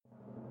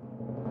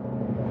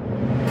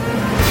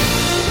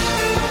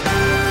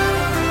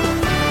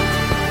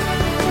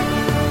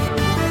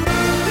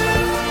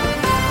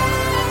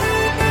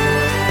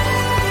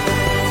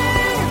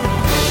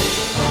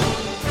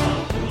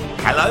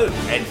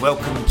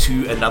welcome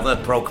to another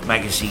Prog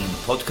Magazine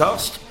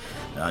podcast.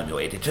 I'm your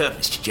editor,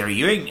 Mr. Jerry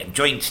Ewing. I'm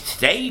joined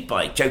today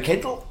by Joe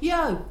Kendall.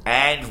 Yo.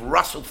 And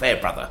Russell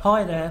Fairbrother.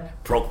 Hi there.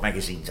 Prog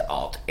Magazine's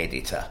art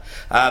editor.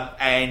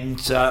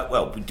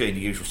 We're doing the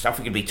usual stuff.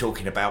 We're going to be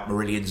talking about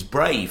Marillion's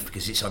Brave,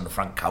 because it's on the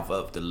front cover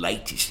of the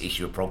latest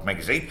issue of Prog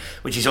Magazine,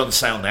 which is on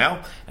sale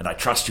now, and I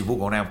trust you've all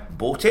gone out and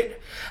bought it.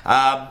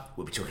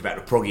 We'll be talking about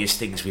the proggiest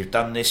things we've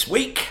done this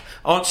week,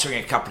 answering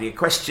a couple of your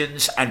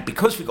questions, and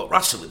because we've got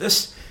Russell with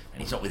us,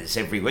 and he's not with us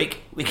every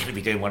week, we're going to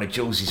be doing one of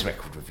Jules's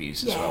record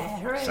reviews as well.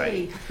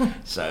 Hooray.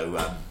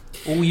 So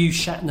all you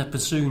Shatner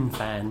bassoon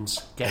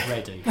fans, get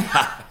ready.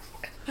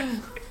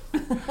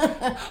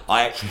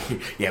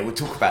 We'll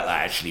talk about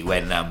that actually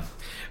when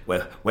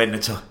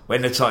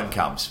the time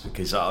comes,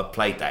 because I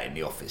played that in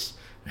the office.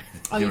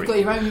 Oh, you've got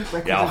your own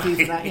record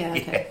review for that,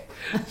 okay.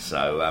 Yeah.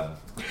 So,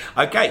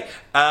 okay.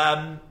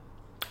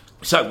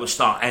 So we'll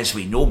start as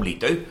we normally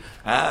do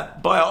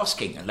by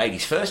asking, and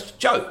ladies first,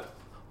 Joe.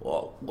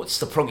 Well, what's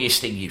the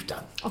proggiest thing you've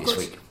done this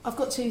week? I've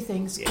got two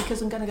things,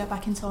 because I'm going to go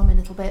back in time a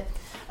little bit.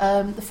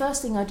 The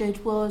first thing I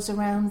did was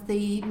around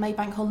the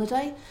Maybank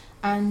holiday,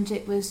 and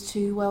it was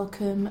to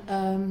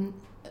welcome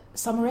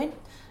summer in.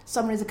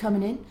 Summer is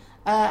coming in.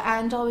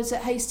 And I was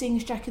at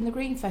Hastings Jack in the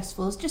Green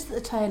Festivals, just at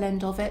the tail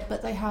end of it,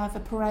 but they have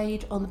a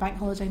parade on the bank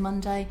holiday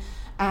Monday,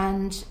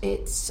 and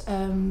it's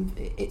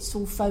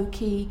all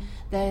folky.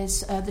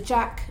 There's the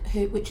Jack,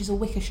 which is a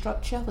wicker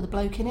structure with a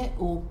bloke in it,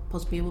 or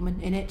possibly a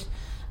woman in it,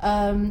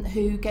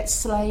 who gets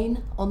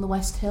slain on the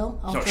West Hill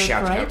after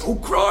a parade. Out, oh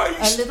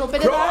Christ! A little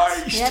bit Christ!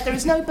 of that. Yeah, there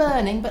is no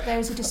burning, but there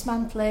is a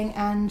dismantling,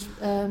 and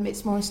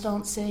it's Morris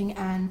dancing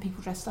and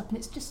people dressed up, and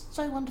it's just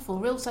so wonderful.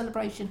 Real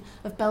celebration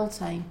of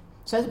Beltane.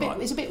 So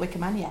it's a bit Wicker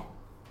Man, yeah.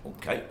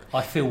 Okay.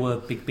 I feel a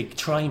big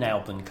train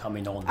album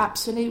coming on.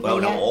 Absolutely.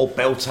 Well, yeah. or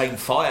Beltane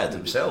Fire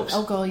themselves.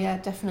 Oh god, yeah,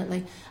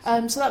 definitely.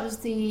 So that was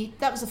the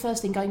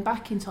first thing, going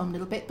back in time a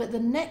little bit. But the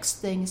next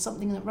thing is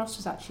something that Russ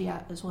was actually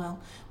at as well,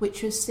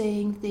 which was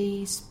seeing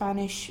the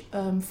Spanish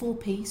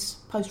 4-piece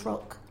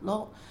post-rock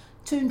lot,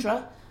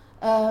 Toundra,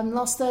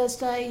 last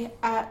Thursday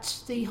at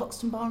the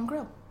Hoxton Bar and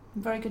Grill.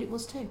 Very good it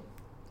was too.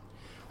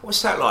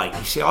 What's that like?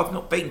 You see, I've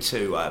not been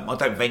to. I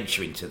don't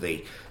venture into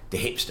the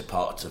hipster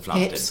parts of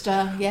London.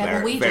 Hipster,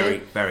 yeah, we very,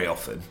 do. very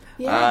often.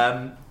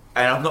 Yeah.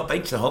 And I've not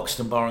been to the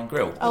Hoxton Bar and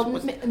Grill.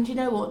 And you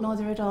know what?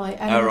 Neither had I.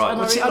 And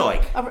what's it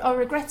like? I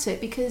regret it,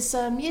 because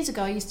years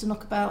ago I used to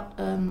knock about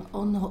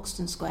on the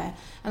Hoxton Square,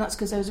 and that's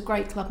because there was a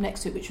great club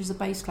next to it, which was the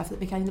bass clef that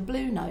became the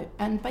Blue Note,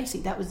 and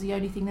basically that was the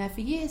only thing there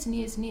for years and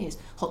years and years.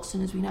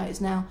 Hoxton, as we know, is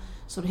now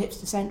sort of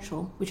hipster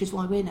central, which is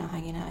why we're now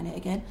hanging out in it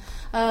again.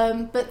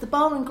 But the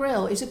Bar and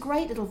Grill is a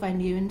great little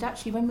venue, and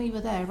actually when we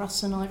were there,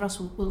 Russ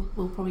will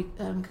probably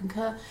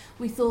concur,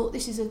 we thought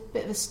this is a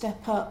bit of a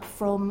step up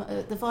from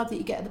the vibe that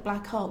you get at the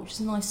Black Heart, which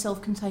is a nice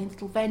self-contained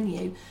little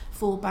venue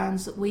for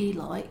bands that we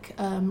like,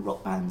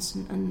 rock bands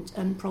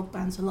and prog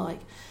bands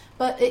alike.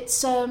 But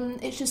it's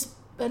just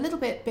a little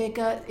bit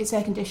bigger. It's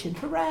air conditioned.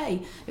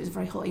 Hooray! It was a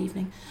very hot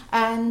evening,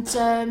 and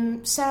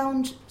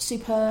sound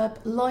superb,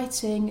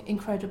 lighting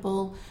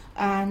incredible,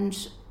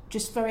 and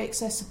just very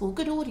accessible.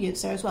 Good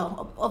audience there as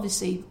well.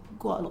 Obviously,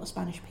 quite a lot of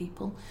Spanish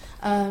people,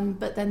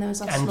 but then there was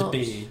us and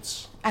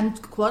beards.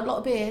 And quite a lot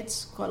of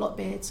beards,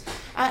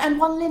 and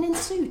one linen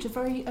suit, a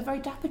very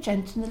dapper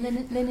gent in a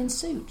linen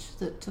suit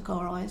that took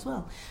our eye as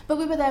well. But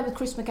we were there with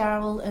Chris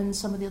McGarrell and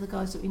some of the other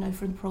guys that we know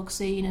from the prog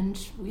scene, and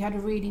we had a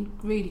really,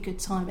 really good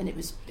time, and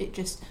it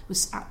just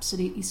was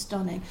absolutely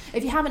stunning.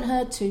 If you haven't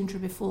heard Toundra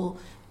before,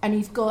 and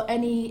you've got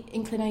any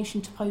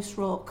inclination to post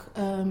rock,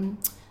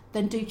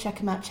 then do check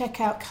them out.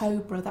 Check out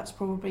Cobra.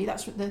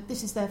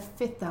 This is their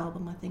 5th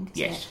album, I think.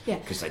 Yes, yeah,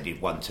 because they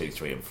did 1, 2,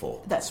 3, and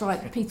 4. That's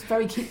right.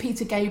 Very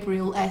Peter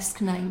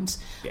Gabriel-esque names.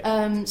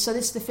 Yeah. So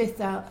this is the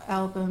 5th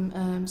album.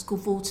 It's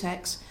called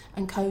Vortex,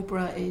 and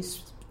Cobra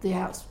is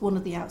one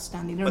of the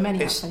outstanding. There are many.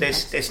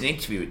 There's an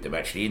interview with them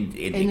actually in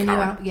the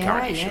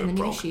current issue of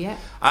Prog.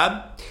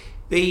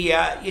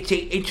 It's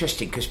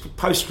interesting because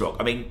post rock.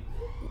 I mean,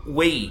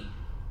 we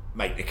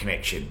make the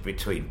connection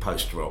between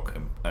post rock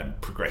and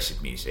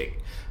progressive music.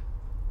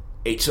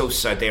 It's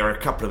also, there are a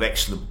couple of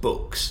excellent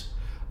books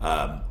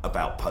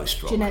about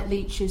post rock. Jeanette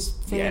Leach's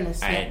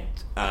Fearless, and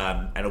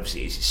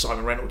obviously is it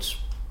Simon Reynolds?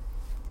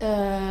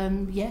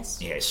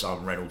 Yes. Yeah,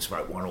 Simon Reynolds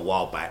wrote one a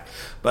while back,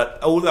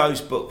 but all those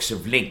books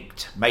have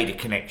made a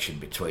connection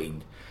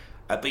between.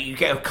 But you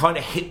get a kind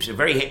of a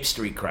very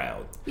hipstery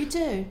crowd. You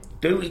do.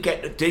 Do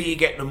you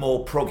get the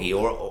more proggy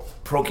or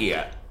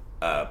proggier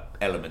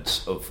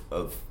elements of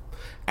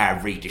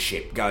our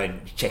readership going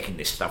checking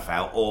this stuff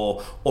out,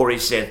 or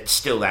is there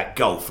still that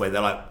gulf where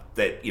they're like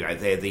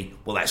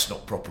that's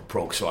not proper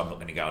prog, so I'm not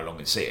going to go along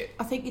and see it?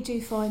 I think you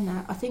do find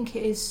that. I think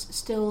it is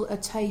still a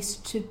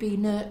taste to be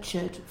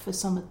nurtured for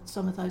some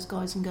of those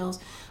guys and girls.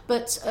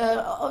 But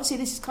obviously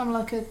this is kind of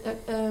like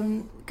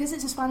because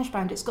it's a Spanish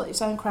band, it's got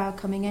its own crowd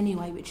coming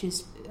anyway, which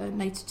is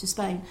native to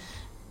Spain.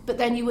 But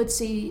then you would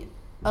see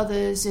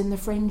others in the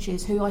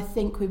fringes who I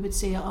think we would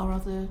see at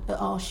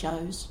our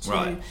shows too.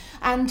 Right.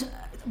 And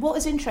what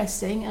is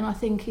interesting, and I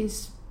think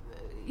is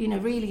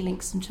really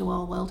links them to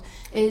our world,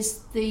 is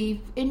the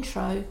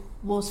intro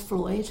was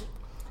Floyd.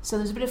 So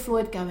there's a bit of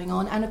Floyd going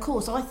on, and of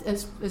course,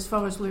 as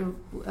far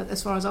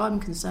as I'm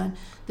concerned,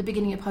 the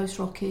beginning of post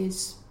rock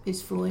is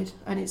Floyd,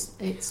 and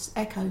it's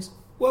echoes.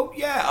 Well,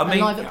 yeah,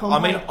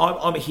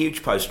 I'm a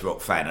huge post rock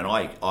fan, and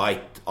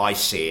I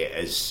see it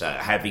as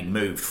having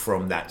moved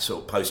from that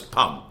sort of post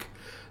punk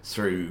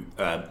through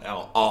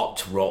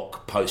art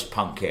rock, post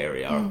punk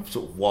area,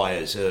 sort of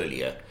Wire's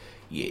earlier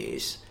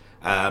years.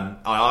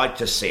 I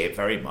just see it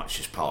very much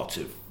as part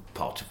of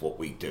what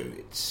we do.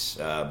 It's.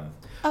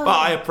 But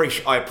I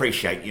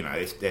appreciate,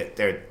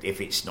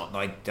 if it's not,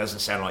 it doesn't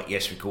sound like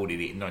Yes recorded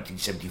it in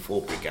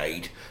 1974.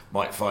 Brigade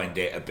might find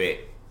it a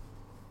bit.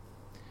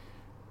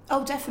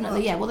 Oh,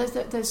 definitely, yeah. Well,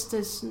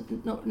 there's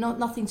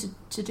nothing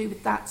to do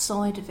with that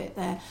side of it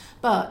there,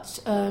 but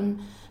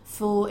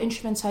for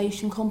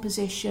instrumentation,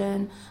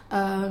 composition,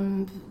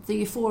 the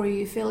euphoria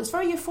you feel, it's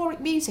very euphoric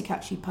music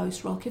actually.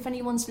 Post rock. If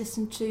anyone's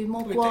listened to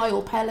Mogwai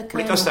or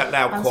Pelican, it does that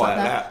loud,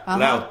 quiet,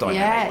 loud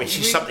dynamic, which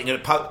is something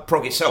that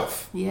prog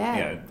itself.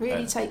 Yeah,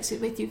 really takes it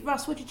with you.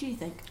 Russ, what did you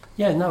think?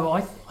 Yeah, no,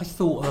 I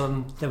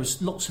thought there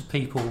was lots of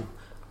people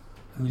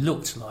who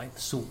looked like the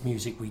sort of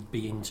music we'd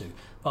be into.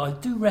 But I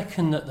do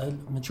reckon that the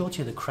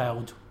majority of the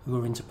crowd who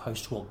are into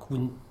post-rock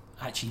wouldn't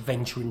actually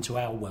venture into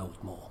our world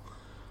more.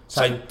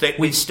 So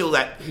we've still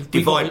that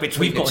divide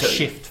between the two. We've got to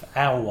shift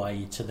our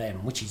way to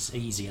them, which is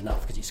easy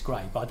enough because it's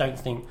great. But I don't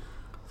think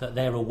that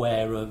they're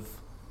aware of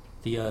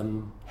the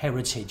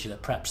heritage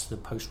that perhaps the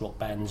post-rock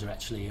bands are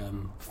actually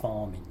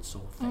farming,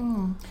 sort of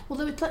thing. Well,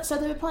 they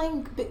were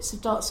playing bits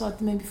of Dark Side of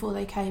the Moon before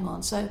they came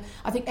on, so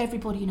I think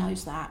everybody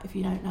knows that. If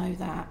you don't know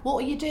that,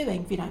 what are you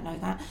doing if you don't know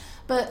that?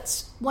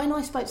 But when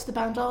I spoke to the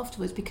band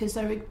afterwards, because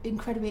they were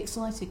incredibly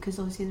excited, because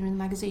obviously they're in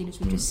the magazine, as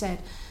we just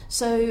said,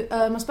 so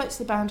I spoke to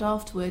the band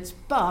afterwards,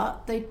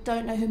 but they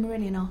don't know who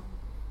Marillion are.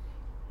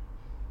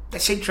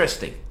 That's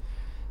interesting.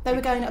 They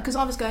were going, because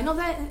I was going,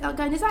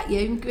 is that you?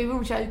 And we were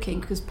all joking,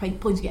 because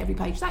pointing at every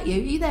page, is that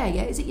you? Are you there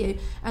yet? Is it you?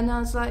 And I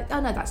was like,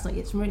 oh no, that's not you,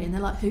 it's Marillion. They're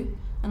like, who?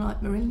 And I'm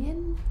like,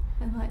 Marillion?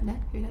 And I'm like, no,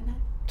 we don't know.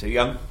 Too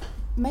young?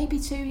 Maybe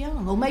too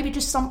young, or maybe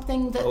just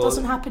something that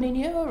doesn't happen in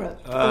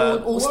Europe,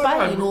 or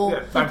Spain, or...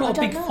 They've got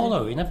a big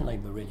following, haven't they,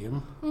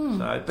 Marillion?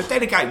 So, but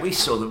then again, we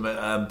saw them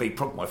at Big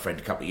Prog, my friend,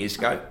 a couple of years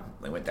ago.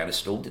 They went down a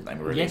stall, didn't they,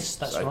 Marillion? Yes,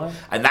 that's right.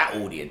 And that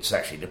audience,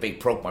 actually, the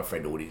Big Prog, my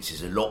friend audience,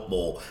 is a lot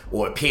more,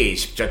 or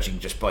appears, judging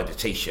just by the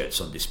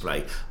T-shirts on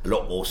display, a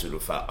lot more sort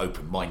of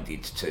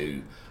open-minded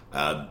to,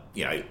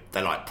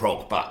 they like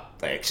prog, but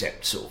they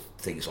accept sort of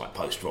things like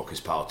post-rock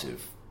as part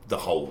of the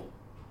whole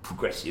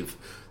progressive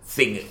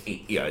thing,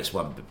 as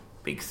one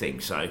big thing.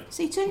 So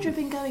see, Toundra have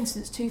been going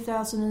since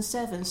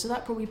 2007, so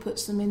that probably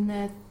puts them in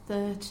their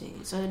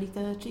 30s, early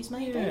 30s,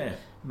 maybe. Yeah,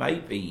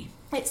 maybe.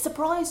 It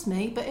surprised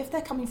me, but if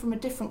they're coming from a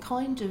different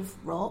kind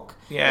of rock,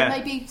 then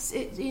maybe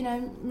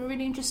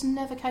Marillion just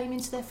never came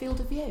into their field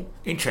of view.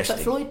 Interesting.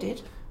 But Floyd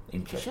did.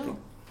 Interesting. Sure.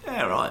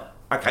 Yeah, right.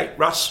 Okay,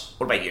 Russ,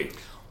 what about you?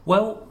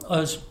 Well,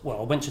 I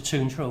went to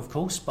Toundra, of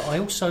course, but I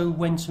also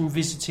went and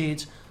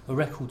visited a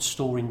record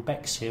store in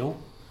Bexhill,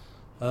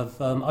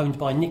 owned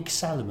by Nick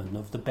Salomon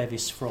of the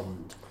Bevis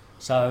Frond.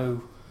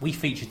 So we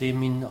featured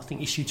him in, I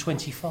think, issue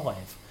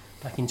 25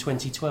 back in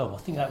 2012. I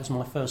think that was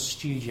my first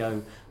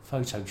studio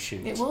photo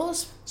shoot. It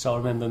was. So I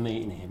remember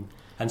meeting him,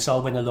 and so I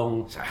went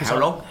along. So how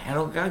long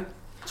ago?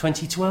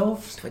 2012.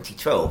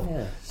 2012.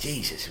 Yeah.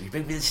 Jesus, we've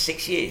been with us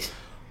 6 years.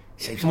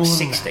 Seems More like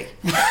than 60.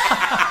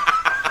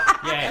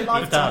 Yeah,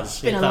 it does.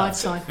 It's been a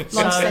lifetime.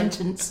 Life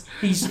sentence.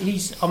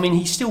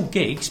 He still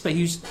gigs, but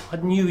I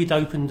knew he'd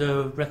opened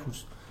a record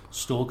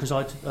store because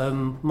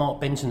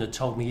Mark Benton had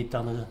told me he'd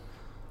done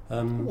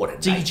what a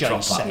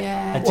DJ set.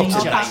 Yeah. A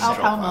DJ set.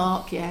 Our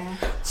Mark, yeah.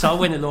 So I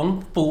went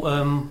along,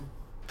 bought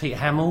Peter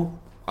Hamill.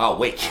 Oh,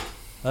 which?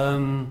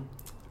 The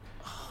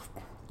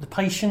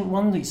Patient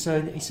one. It's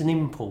an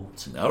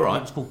import. All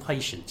right. It's called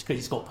Patient because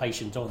it's got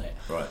Patient on it.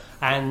 Right.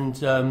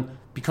 And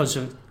because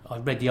I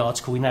read the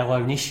article in our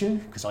own issue,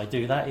 because I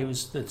do that, it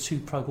was the two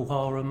Procol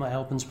Harum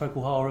albums,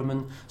 Procol Harum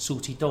and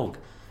Salty Dog,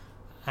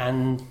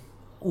 and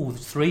all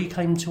three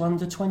came to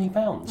under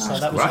 £20, so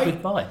that was a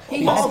good buy.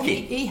 He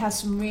has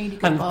some really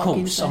good bargains. And of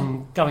course,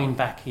 I'm going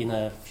back in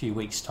a few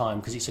weeks' time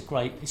because it's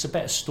a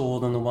better store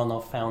than the one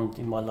I've found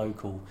in my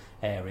local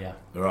area.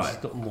 Right,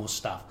 it's got more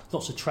stuff,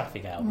 lots of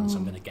Traffic albums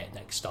I'm going to get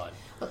next time.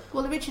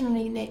 Well,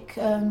 originally Nick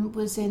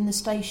was in the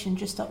station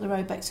just up the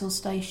road, Bexhill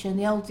Station,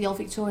 the old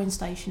Victorian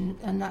station,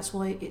 and that's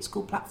why it's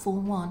called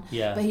Platform 1.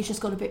 Yeah. But he's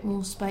just got a bit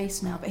more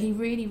space now. But he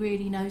really,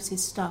 really knows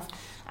his stuff.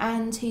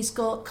 And he's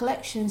got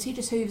collections. He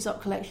just hoovers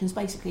up collections.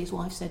 Basically, his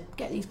wife said,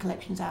 get these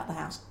collections out of the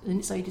house.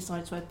 And so he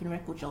decided to open a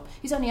record shop.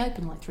 He's only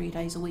open like 3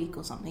 days a week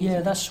or something.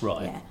 Yeah, that's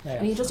right. Yeah.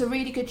 And he does a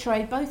really good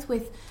trade, both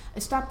with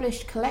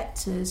established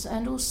collectors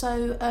and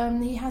also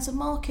he has a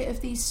market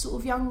of these sort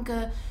of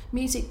younger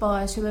music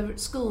buyers who are at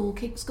school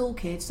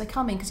kids. They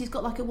come in because he's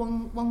got like a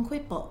one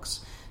quid box.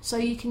 So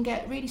you can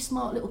get really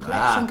smart little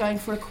collection going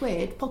for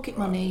 £1, pocket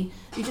money.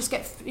 You just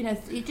get,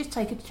 you just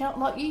take a chance,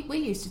 like we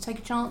used to take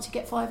a chance. You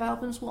get 5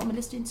 albums. What am I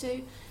listening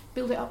to?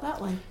 build it up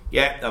that way.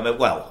 Yeah,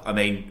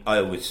 I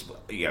always,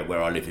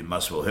 where I live in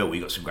Muswell Hill, we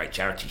got some great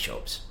charity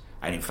shops.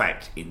 And in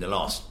fact, in the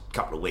last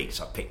couple of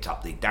weeks, I picked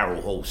up the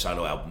Daryl Hall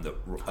solo album that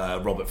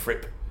Robert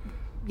Fripp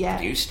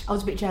produced. I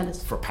was a bit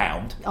jealous. For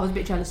 £1. I was a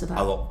bit jealous of that.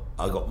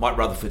 I got Mike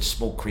Rutherford's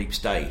Small Creeps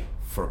Day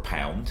for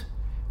 £1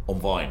 on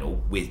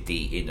vinyl with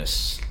the inner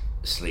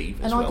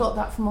sleeve as well. And I got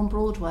that from on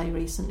Broadway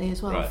recently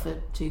as well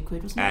for £2,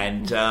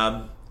 wasn't it?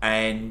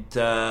 And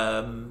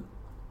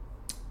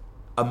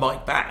a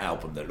Mike Batt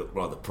album that looked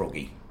rather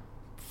proggy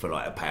for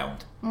like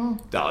 £1.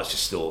 That I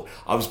just thought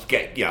I'm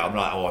like,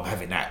 I'm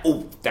having that.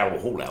 Oh, Daryl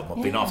Hall album.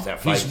 I've been after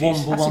that for ages.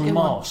 His Womble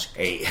Mask.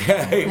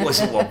 It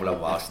wasn't Womble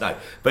Mask, no.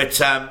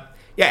 But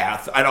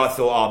and I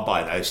thought, I'm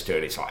buying those two,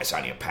 and it's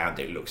only £1.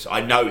 It looks.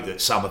 I know that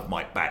some of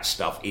Mike Batt's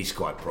stuff is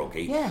quite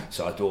proggy. Yeah.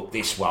 So I thought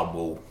this one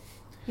will.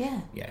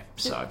 Yeah. Yeah.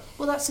 So.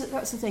 Well, that's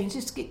the thing.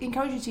 Just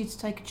encourages you to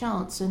take a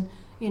chance, and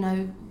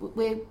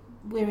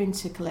we're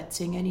into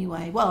collecting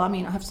anyway. Well, I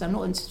mean, I have to say I'm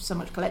not into so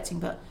much collecting,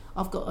 but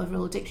I've got a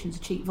real addiction to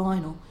cheap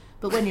vinyl.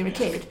 But when you're a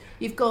kid,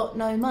 you've got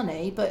no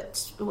money.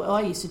 But what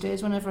I used to do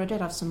is whenever I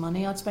did have some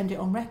money, I'd spend it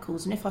on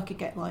records. And if I could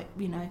get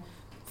 £5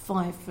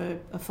 for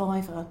a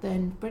 £5,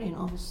 then brilliant.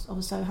 I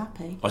was so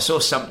happy. I saw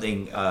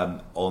something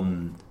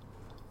in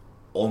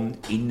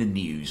the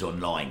news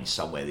online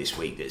somewhere this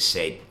week that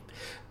said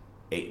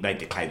it made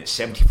the claim that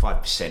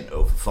 75%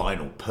 of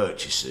vinyl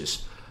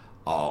purchasers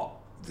are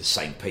the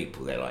same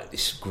people. They're like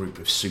this group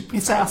of super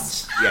it's fans.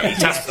 Us. Yeah,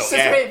 it's us. It's the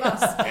three of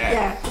us.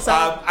 Yeah. So,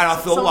 and I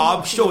thought,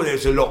 I'm sure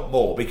there's a lot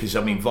more because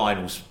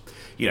vinyls.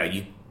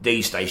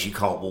 These days you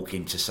can't walk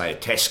into, say, a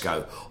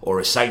Tesco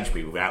or a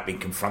Sainsbury without being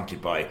confronted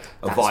by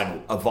a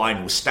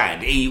vinyl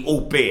stand,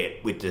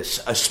 albeit with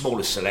a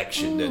smaller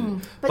selection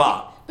than.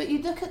 But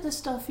you look at the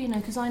stuff,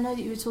 because I know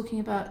that you were talking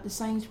about the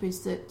Sainsbury's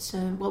that,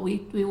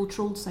 we all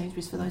trawled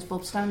Sainsbury's for those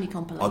Bob Stanley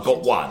compilations. I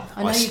got one.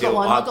 I know you got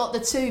one. I got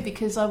the two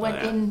because I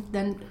went in,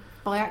 then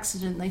by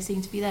accident they seem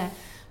to be there.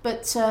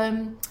 But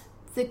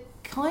the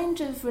kind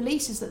of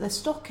releases that they're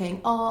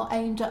stocking are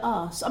aimed at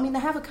us. I mean, they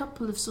have a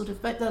couple of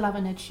they'll have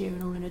an Ed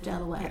Sheeran or an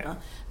Adele or whatever,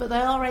 but they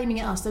are aiming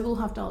at us. They will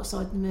have Dark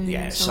Side of the Moon.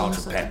 Yeah,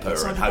 Sgt.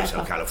 Pepper and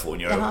Hotel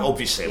California.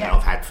 Obviously,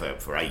 I've had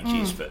for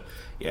ages, but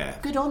yeah.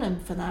 Good on them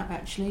for that,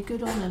 actually.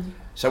 Good on them.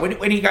 So when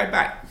are you going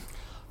back?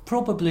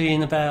 Probably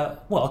in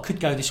about, I could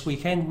go this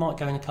weekend, might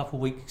go in a couple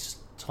of weeks'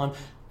 time.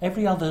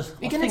 Every other...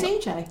 You're going to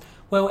DJ?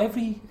 Well,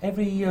 every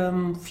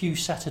few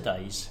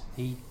Saturdays,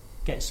 he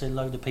gets a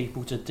load of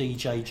people to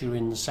DJ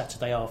during the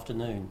Saturday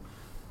afternoon,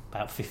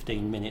 about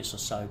 15 minutes or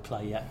so,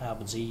 play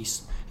albums. He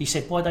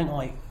said, why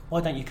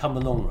don't you come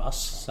along,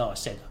 Russ? So I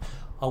said,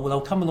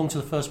 I'll come along to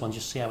the first one,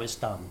 just see how it's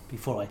done,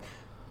 before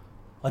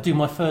I do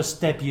my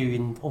first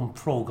debut on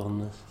prog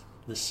on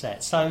the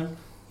set. So,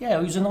 yeah,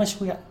 it was a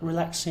nice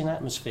relaxing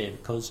atmosphere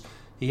because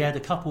he had a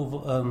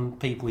couple of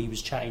people he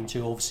was chatting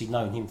to, obviously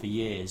known him for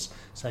years,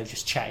 so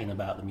just chatting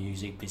about the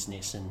music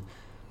business and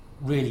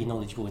really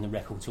knowledgeable in the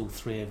records, all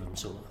three of them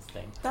sort of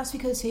thing. That's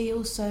because he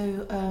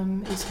also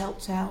is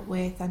helped out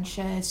with and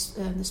shares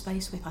the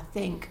space with, I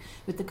think,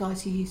 with the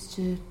guys who used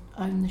to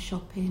own the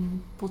shop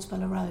in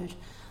Portobello Road,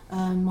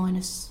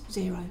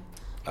 -0.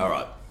 All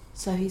right.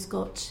 So he's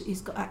got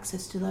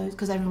access to those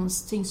because everyone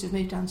seems to have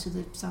moved down to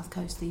the south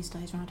coast these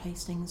days, around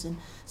Hastings and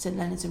St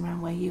Leonard's and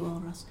around where you are,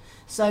 Russ.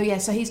 So yeah,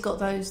 so he's got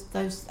those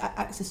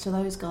access to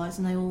those guys,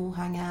 and they all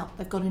hang out.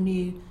 They've got a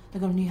new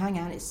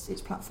hangout.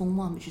 It's Platform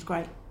 1, which is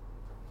great.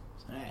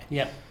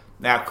 Yeah.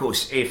 Now, of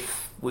course,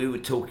 if we're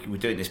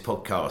doing this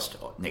podcast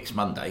next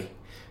Monday,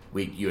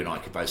 you and I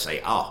could both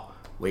say,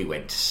 we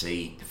went to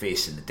see the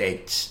Fierce and the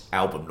Dead's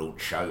album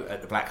launch show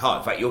at the Black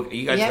Heart. In fact, are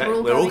you going to that?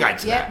 We're all going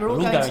to that. Yeah, we're all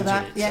going to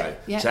that.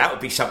 So that would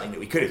be something that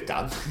we could have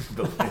done,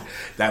 but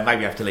then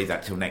maybe have to leave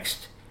that till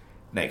next.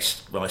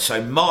 Well,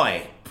 so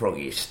my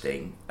proggiest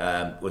thing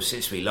was,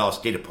 since we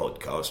last did a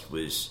podcast,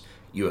 was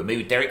you and me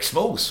with Derek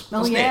Smalls.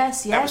 Oh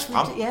yes,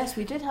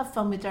 we did have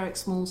fun with Derek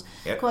Smalls.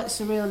 Yep. Quite a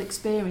surreal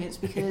experience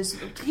because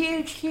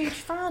huge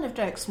fan of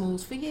Derek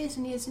Smalls for years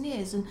and years and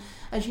years. And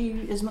as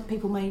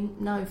people may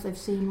know if they've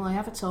seen my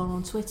avatar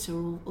on Twitter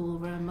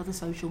or other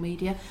social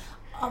media,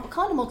 I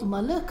kind of modelled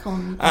my look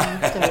on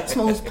Derek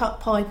Smalls'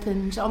 pipe,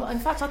 and in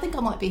fact, I think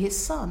I might be his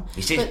son.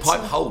 He said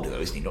pipe holder,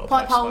 though, isn't he? Not a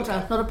pipe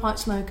holder, not a pipe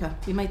smoker.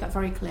 We made that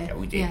very clear. Yeah,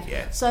 we did.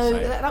 Yeah. So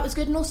that was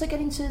good, and also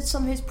getting to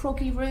some of his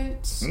proggy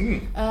roots,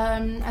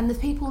 and the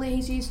people that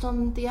he's used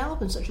on the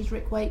album, such as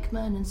Rick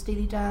Wakeman and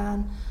Steely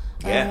Dan.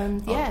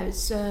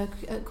 It's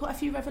quite a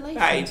few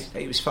revelations. Yeah,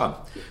 it was fun.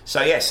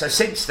 So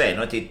since then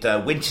I did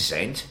Winter's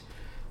End,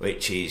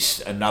 which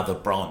is another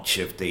branch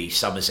of the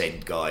Summer's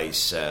End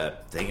guys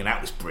thing, and that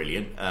was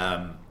brilliant.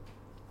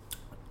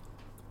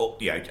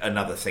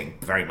 Another thing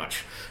very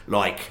much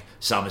like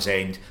Summer's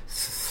End,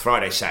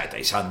 Friday,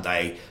 Saturday,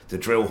 Sunday, the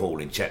Drill Hall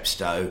in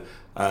Chepstow,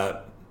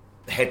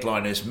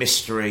 headliners,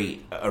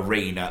 Mystery,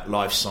 Arena,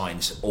 Life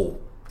Signs,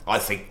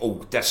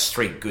 that's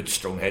three good,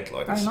 strong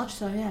headliners. Very much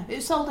so, yeah. It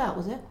was sold out,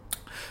 was it?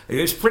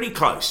 It was pretty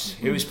close.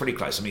 It was pretty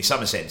close. I mean,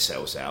 Somerset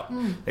sells out.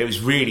 It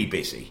was really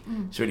busy.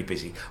 It's really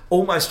busy.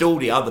 Almost all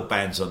the other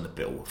bands on the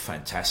bill were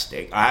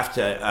fantastic. I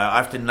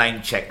have to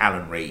name check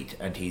Alan Reid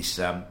and his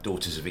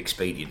Daughters of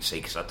Expediency,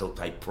 because I thought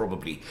they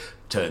probably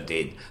turned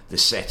in the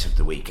set of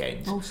the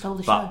weekend. Oh, stole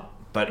the show.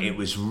 But it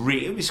was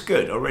it was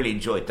good. I really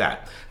enjoyed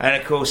that.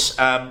 And of course,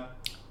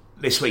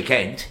 this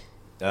weekend,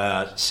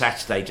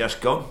 Saturday just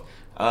gone,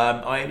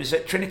 I was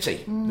at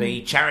Trinity,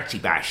 the charity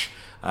bash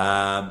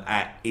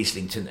at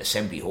Islington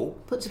Assembly Hall.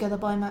 Put together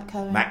by Matt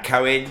Cohen. Matt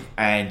Cohen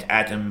and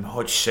Adam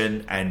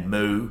Hodgson and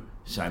Moo.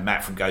 So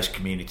Matt from Ghost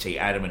Community,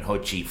 Adam and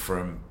Hodgie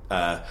from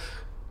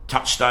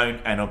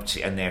Touchstone,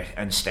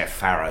 and Steph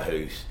Farrer,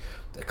 who's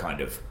the kind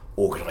of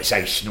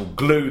organisational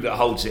glue that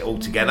holds it all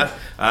together.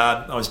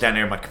 I was down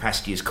there in my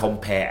capacity as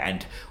compere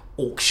and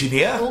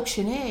auctioneer.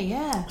 Auctioneer,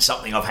 yeah.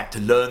 Something I've had to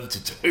learn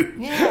to do.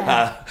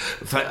 Yeah.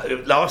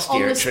 Last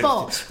year on the at Trinity.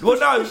 spot. Well,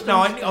 no.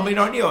 I mean,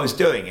 I knew I was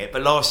doing it,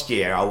 but last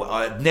year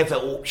I'd never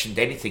auctioned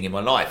anything in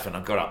my life, and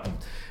I got up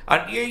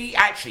and you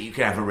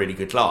can have a really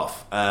good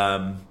laugh.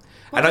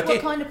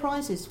 What kind of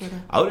prizes were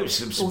there? Oh, there was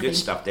some good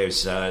stuff. There's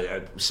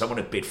someone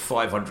had bid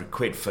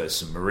 £500 for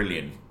some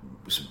Marillion,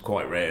 some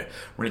quite rare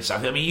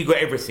stuff. I mean, you got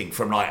everything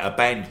from like a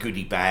band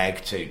goodie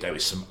bag to there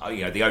was some,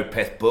 the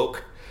Opeth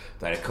book.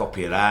 They had a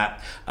copy of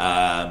that.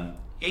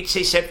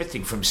 It's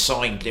everything from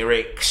signed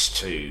lyrics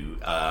to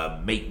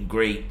meet and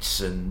greets,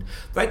 and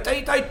they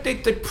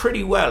did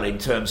pretty well in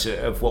terms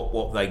of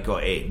what they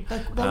got in.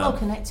 They're well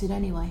connected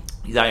anyway.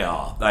 They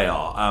are.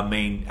 I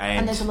mean,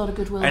 and there's a lot of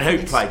goodwill. And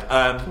who played?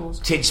 Cause.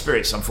 Tin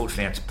Spirits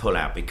unfortunately had to pull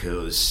out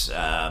because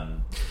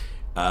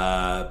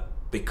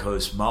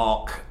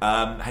Mark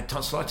had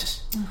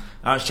tonsillitis.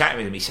 I was chatting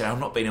with him. He said, "I've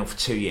not been ill for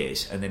 2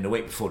 years." And then the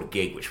week before the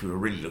gig, which we were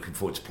really looking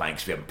forward to playing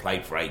because we haven't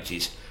played for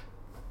ages,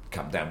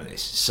 come down with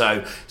this.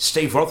 So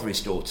Steve Rothery's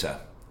daughter,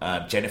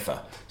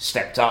 Jennifer,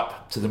 stepped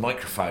up to the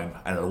microphone,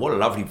 and what a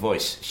lovely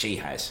voice she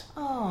has.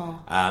 Oh.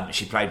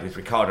 She played with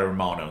Ricardo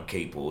Romano on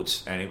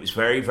keyboards, and it was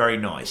very, very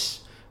nice.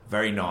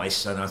 Very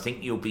nice, and I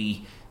think you'll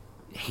be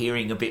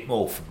hearing a bit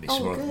more from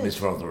Miss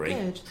Rothery.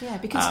 Good, yeah,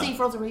 because Steve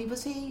Rothery,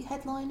 was he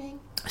headlining?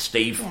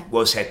 Steve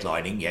was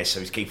headlining, yes, so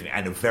he's keeping it,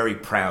 and a very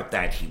proud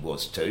dad he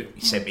was too.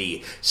 He sent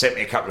me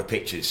a couple of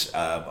pictures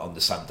on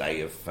the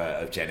Sunday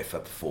of Jennifer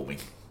performing.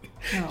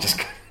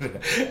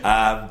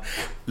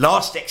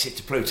 Last Exit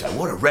to Pluto,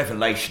 what a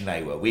revelation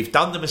they were. We've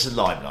done them as a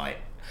Limelight,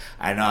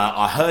 and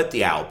I heard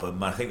the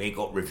album. I think they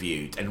got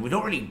reviewed, and we're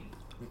not really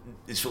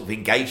sort of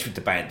engaged with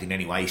the band in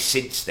any way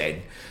since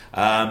then.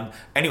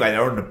 Anyway,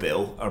 they're on the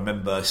bill. I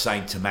remember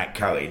saying to Matt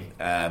Cohen,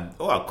 I'm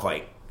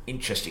quite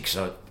interested because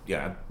I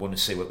want to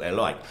see what they're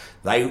like.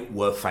 They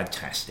were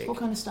fantastic. What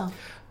kind of stuff?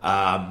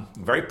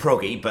 Very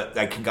proggy, but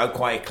they can go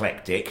quite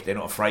eclectic. They're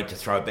not afraid to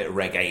throw a bit of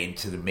reggae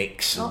into the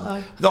mix.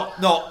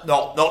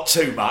 Not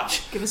too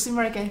much. Give us some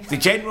reggae.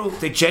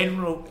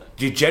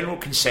 The general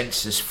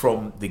consensus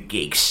from the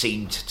gig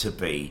seemed to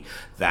be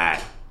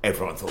that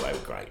everyone thought they were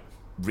great,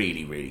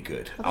 really, really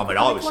good. I mean,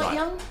 I was quite like,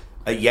 young?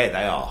 Yeah,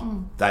 they are.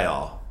 They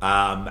are.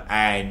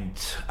 And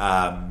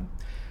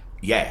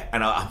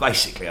I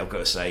basically, I've got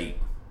to say,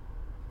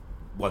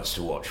 ones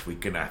to watch. We're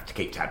going to have to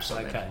keep tabs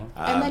on them.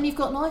 And then you've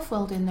got Knife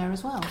World in there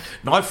as well.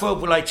 Knife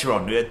World were later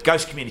on.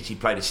 Ghost Community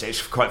played a set.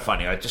 It's quite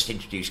funny. I just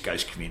introduced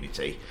Ghost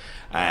Community,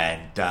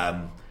 and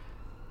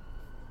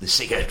the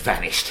singer had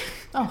vanished.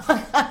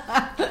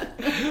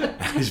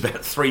 It was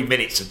about 3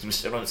 minutes and was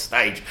still on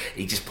stage.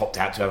 He just popped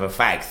out to have a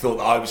fag. Thought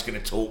that I was going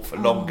to talk for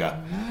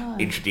longer,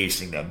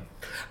 introducing them.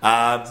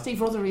 Steve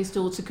Rothery's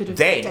daughter could have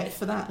then dead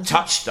for that.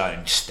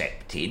 Touchstone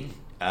stepped in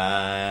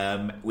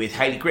with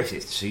Hayley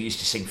Griffiths, who used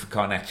to sing for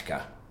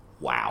Carnatica.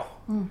 Wow.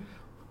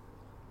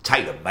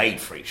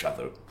 Tailor-made for each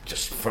other,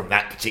 just from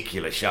that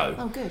particular show.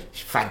 Oh, good.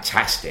 She's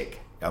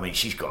fantastic. I mean,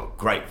 she's got a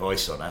great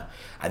voice on her,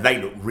 and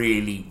they look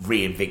really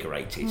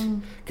reinvigorated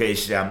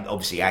because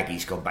obviously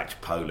Aggie's gone back to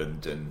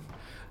Poland, and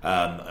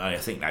I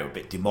think they were a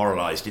bit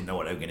demoralised, didn't know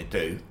what they were going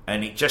to do,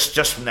 and it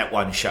just from that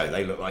one show,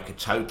 they look like a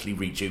totally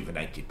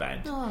rejuvenated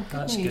band. Oh,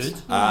 that's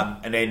good.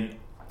 And then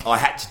I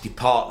had to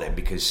depart then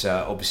because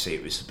obviously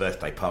it was the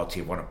birthday party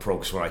of one of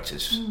Prog's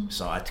writers,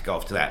 so I had to go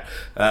after that.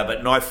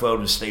 But Knife World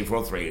and Steve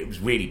Rothery, it was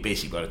really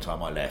busy by the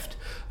time I left.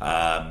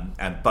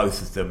 And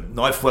both of them,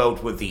 Knife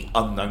World were the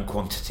unknown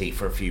quantity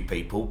for a few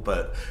people,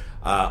 but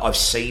I've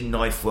seen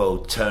Knife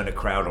World turn a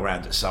crowd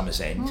around at Summer's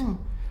End.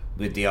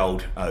 With the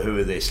old, who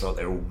are this? Like,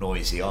 they're all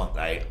noisy, aren't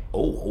they?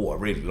 I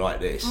really like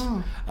this.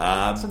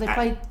 So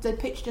they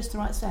pitched just the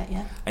right set,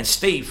 yeah. And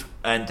Steve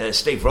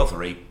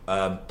Rothery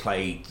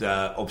played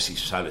obviously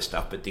some solo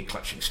stuff, but did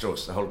Clutching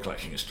Straws, the whole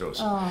Clutching of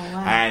Straws. Oh,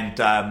 wow. And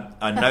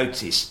I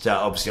noticed,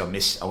 obviously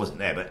I wasn't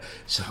there, but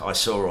I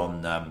saw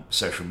on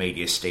social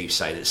media Steve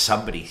say that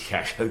somebody,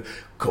 of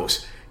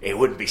course, it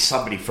wouldn't be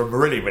somebody from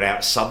Marillion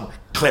without some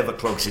clever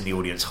clogs in the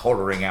audience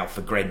hollering out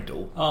for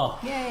Grendel. Oh,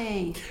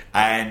 yay!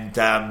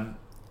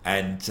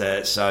 And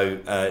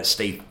so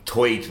Steve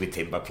toyed with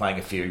him by playing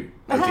a few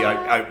of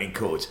the opening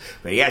chords.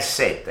 But he has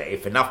said that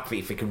if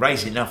he can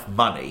raise enough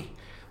money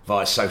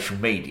via social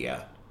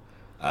media,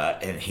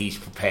 and he's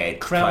prepared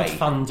to play.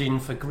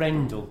 Crowdfunding for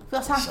Grendel.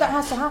 That has to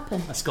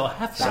happen. That's got to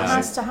happen. That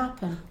has to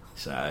happen.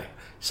 So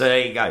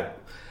there you go.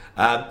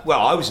 Well,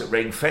 I was at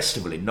Reading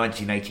Festival in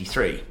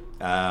 1983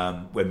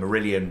 when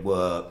Marillion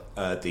were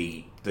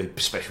the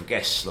special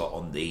guest slot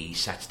on the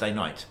Saturday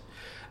night,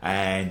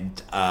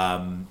 and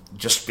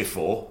just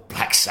before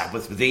Black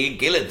Sabbath with Ian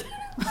Gillan.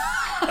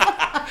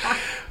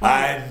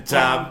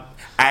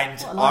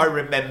 And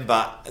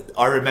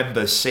I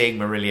remember seeing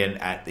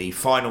Marillion at the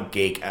final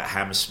gig at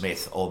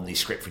Hammersmith on the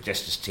Script for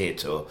Jester's Tear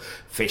tour.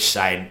 Fish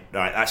saying,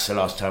 "Right, that's the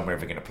last time we're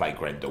ever going to play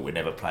Grendel. We're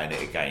never playing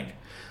it again."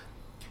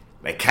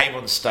 They came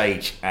on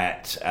stage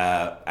at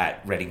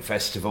Reading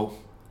Festival,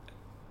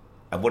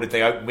 and what did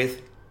they open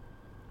with?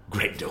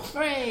 Grendel.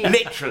 Right.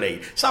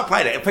 Literally. So I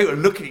played it, and people were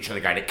looking at each other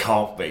going, "It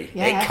can't be.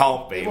 Yeah, it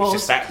can't be." It was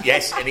just that.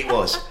 Yes, and it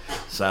was.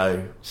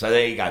 So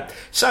there you go.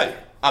 So.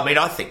 I mean,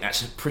 I think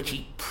that's a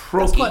pretty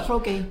proggy. That's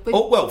quite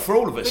proggy. Well, for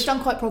all of us, we've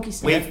done quite proggy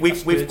stuff.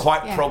 We've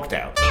quite progged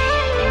out.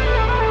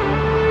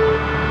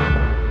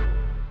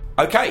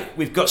 Okay,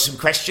 we've got some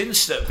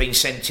questions that have been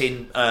sent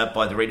in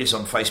by the readers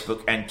on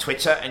Facebook and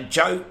Twitter, and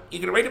Joe,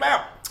 you're going to read them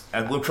out,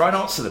 and we'll try and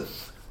answer them.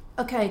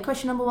 Okay,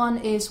 question number 1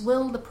 is: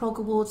 will the Prog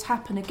Awards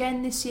happen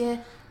again this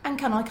year? And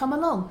can I come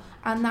along?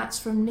 And that's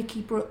from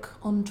Nikki Brooke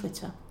on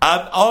Twitter.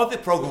 Are the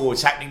Prog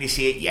Awards happening this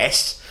year?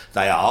 Yes,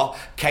 they are.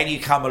 Can you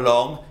come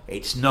along?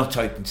 It's not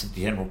open to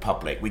the general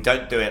public. We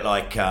don't do it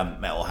like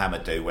Metal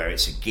Hammer do, where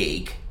it's a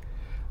gig.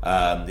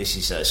 This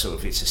is it's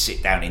a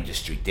sit-down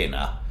industry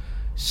dinner.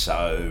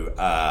 So,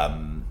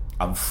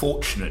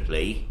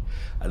 unfortunately,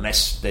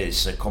 unless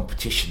there's a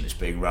competition that's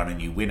being run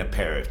and you win a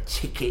pair of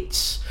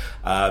tickets,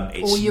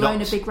 or you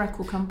own a big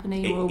record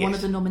company, or one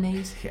of the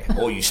nominees,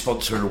 or you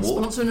sponsor an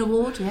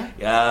award.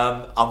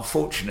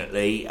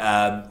 Unfortunately,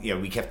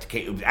 we have to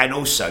keep, and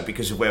also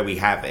because of where we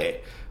have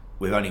it,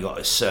 we've only got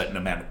a certain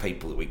amount of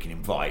people that we can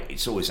invite.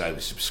 It's always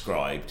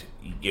oversubscribed.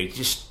 It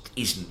just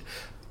isn't.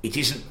 It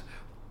isn't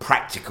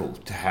practical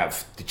to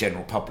have the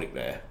general public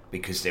there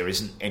because there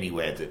isn't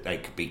anywhere that they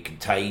could be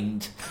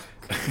contained.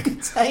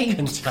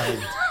 Contained.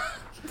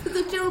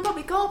 The general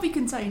public can't be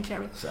contained,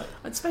 Jerry. So,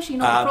 especially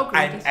not the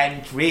prog.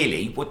 And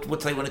really, what do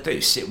they want to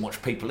do? Sit and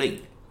watch people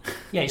eat?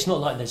 Yeah, it's not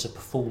like there's a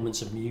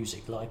performance of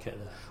music like it.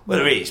 Well,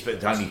 there is,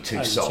 but only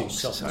two songs.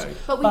 So.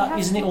 But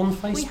isn't it on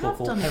Facebook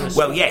or Periscope?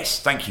 Well, yes.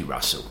 Thank you,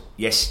 Russell.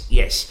 Yes.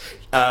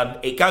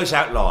 It goes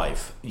out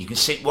live. You can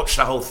watch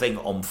the whole thing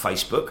on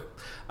Facebook.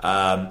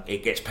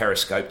 It gets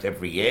periscoped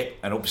every year,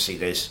 and obviously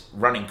there's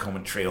running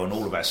commentary on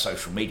all of our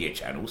social media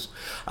channels,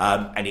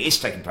 and it is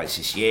taking place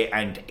this year,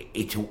 and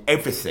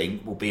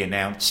everything will be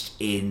announced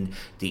in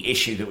the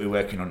issue that we're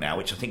working on now,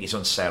 which I think is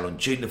on sale on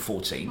June the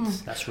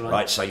 14th. That's right.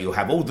 Right, so you'll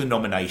have all the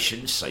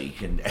nominations, so you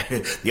can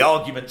the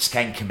arguments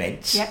can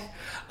commence. Yep.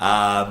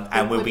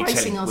 And we'll be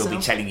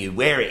telling you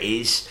where it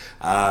is,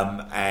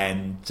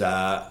 and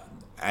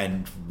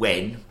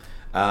when.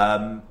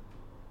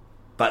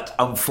 But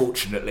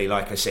unfortunately,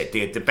 like I said,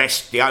 the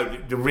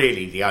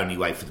only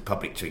way for the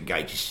public to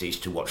engage is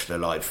to watch the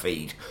live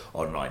feed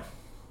online.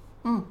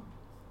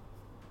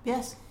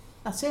 Yes,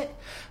 that's it.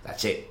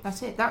 That's it.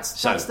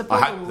 That's the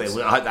Prog Awards.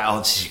 I hope that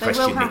answers your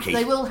question, Nikki.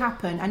 They will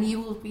happen, and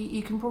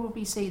you can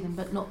probably see them,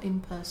 but not in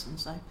person.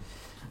 So,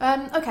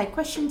 okay.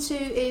 Question 2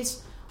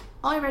 is: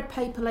 I read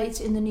paper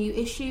later in the new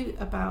issue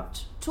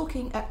about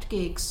talking at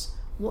gigs.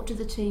 What do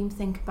the team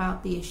think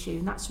about the issue?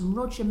 And that's from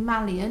Roger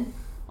Marillion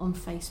on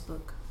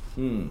Facebook.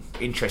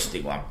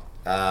 Interesting one.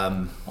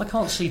 I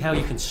can't see how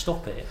you can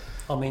stop it.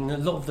 I mean, a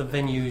lot of the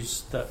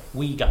venues that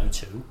we go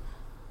to,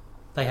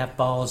 they have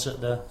bars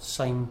at the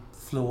same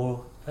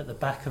floor at the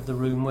back of the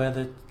room where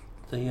the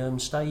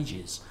stage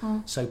is.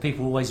 So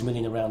people are always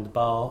milling around the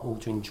bar,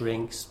 ordering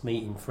drinks,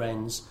 meeting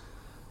friends.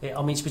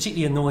 It's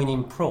particularly annoying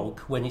in prog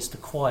when it's the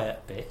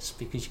quiet bits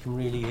because you can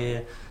really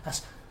hear.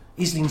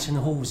 Islington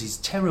Halls is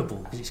terrible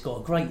because it's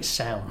got a great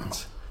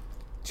sound,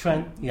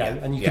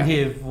 and you can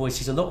hear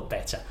voices a lot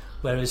better.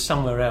 Whereas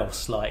somewhere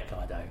else, like,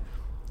 I don't know,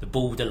 the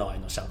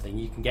Borderline or something,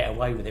 you can get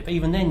away with it. But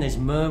even then, there's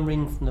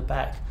murmuring from the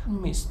back.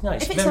 It's very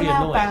annoying. If it's a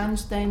loud band,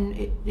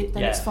 then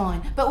it's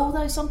fine. But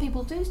although some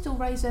people do still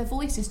raise their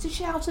voices to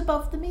shout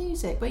above the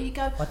music, where you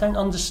go... I don't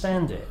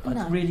understand it.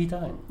 I really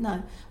don't.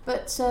 No.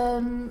 But,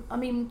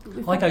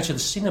 I go to the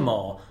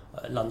cinema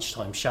at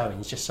lunchtime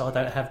showings just so I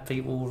don't have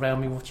people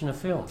around me watching a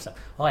film. So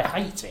I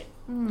hate it.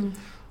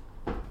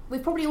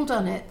 We've probably all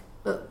done it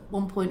at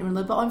one point or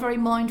another, but I'm very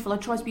mindful. I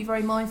try to be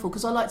very mindful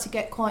because I like to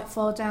get quite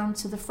far down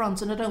to the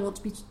front, and I don't want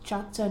to be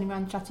turning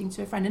around chatting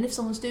to a friend. And if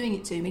someone's doing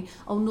it to me,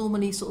 I'll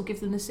normally sort of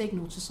give them the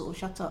signal to sort of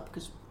shut up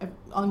because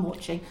I'm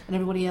watching and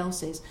everybody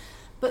else is.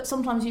 But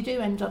sometimes you do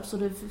end up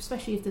sort of,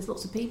 especially if there's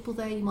lots of people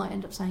there, you might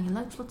end up saying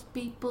hello to lots of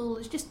people.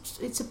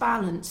 It's a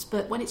balance.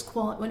 But when it's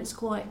a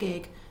quiet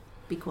gig,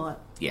 be quiet.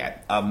 Yeah,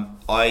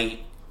 I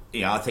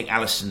think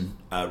Alison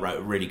wrote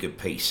a really good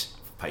piece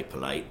for Paper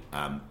Late,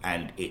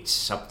 and it's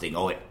something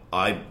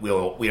we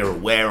are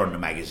aware on the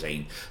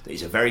magazine that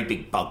is a very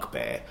big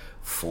bugbear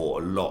for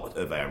a lot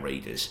of our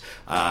readers,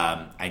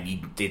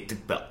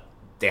 but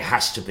there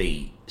has to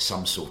be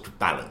some sort of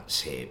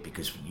balance here,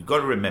 because you've got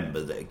to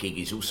remember that a gig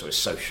is also a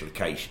social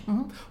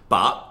occasion,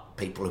 but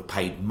people have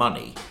paid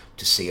money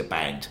to see a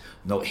band,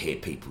 not hear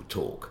people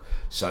talk.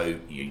 So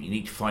you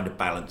need to find a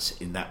balance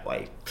in that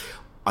way.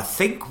 I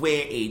think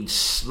we're in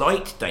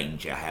slight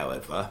danger,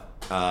 however.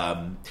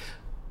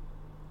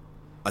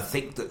 I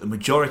think that the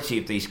majority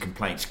of these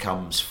complaints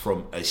comes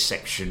from a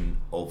section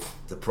of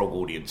the prog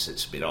audience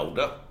that's a bit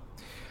older,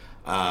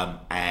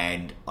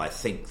 and I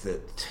think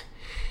that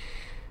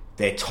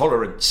their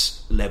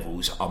tolerance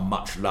levels are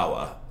much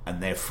lower,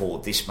 and therefore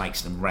this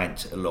makes them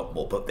rant a lot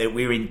more. But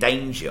we're in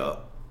danger.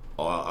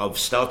 I've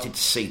started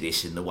to see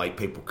this in the way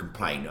people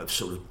complain, of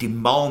sort of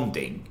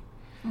demanding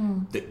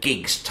that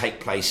gigs take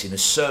place in a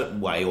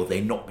certain way, or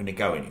they're not going to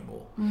go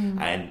anymore.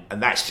 And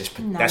that's just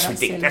that's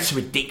ridiculous. That's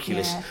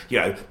ridiculous.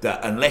 Yeah.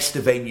 That unless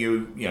the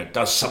venue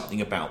does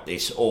something about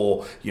this,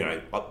 or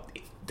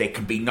there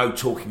can be no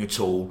talking at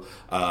all.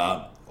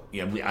 A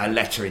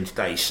letter in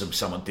today,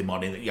 someone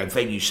demanding that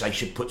venues, they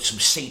should put some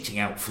seating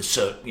out for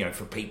certain,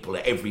 for people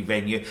at every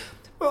venue.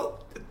 Well,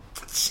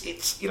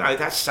 it's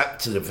that's up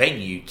to the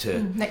venue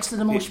to next to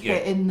the mosh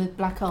pit in the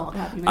Black Art.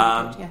 That'd be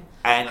really good. Yeah.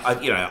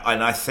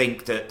 And I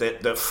think that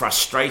the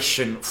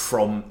frustration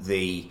from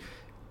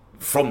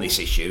this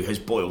issue has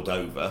boiled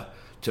over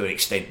to an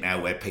extent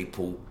now where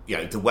people,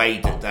 the way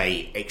that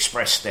they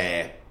express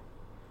their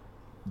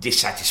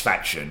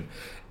dissatisfaction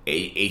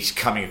is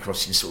coming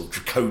across in sort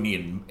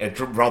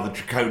of rather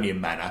draconian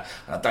manner,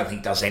 and I don't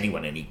think does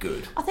anyone any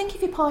good. I think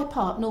if you pipe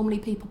up, normally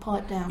people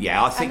pipe down.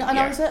 Yeah, I think. And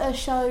I was at a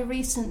show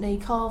recently.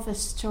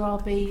 Carvis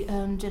Tarabi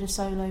did a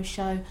solo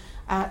show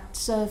at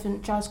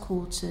Servant Jazz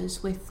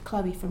Quarters with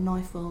Chloe from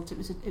Knife World. It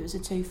was a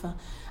twofer,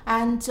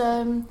 and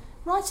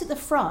right at the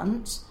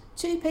front,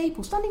 two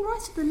people standing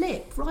right at the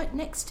lip, right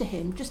next to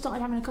him, just started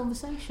having a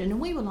conversation,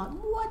 and we were like,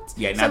 "What?"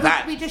 Yeah, so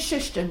now we just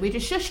shushed them. We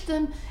just shushed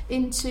them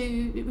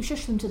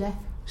to death.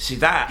 See,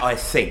 that I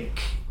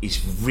think is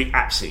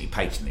absolutely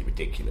patently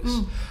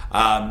ridiculous.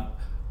 And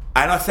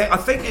I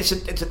think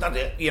it's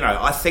another.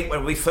 I think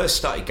when we first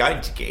started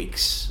going to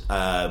gigs,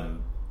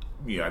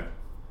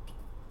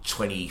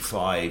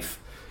 25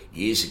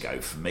 years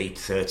ago for me,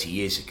 30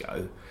 years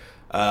ago,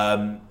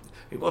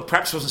 it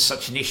perhaps wasn't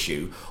such an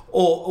issue.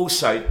 Or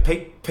also,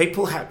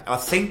 people have. I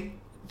think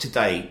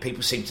today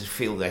people seem to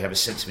feel they have a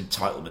sense of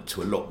entitlement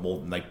to a lot more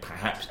than they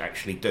perhaps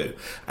actually do,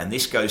 and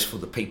this goes for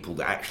the people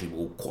that actually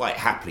will quite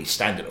happily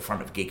stand at the front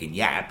of a gig and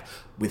yap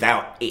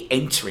without it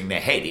entering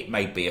their head. It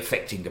may be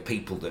affecting the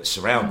people that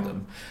surround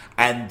them,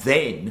 and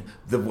then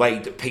the way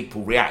that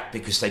people react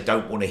because they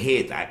don't want to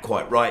hear that,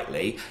 quite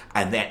rightly,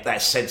 and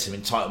that sense of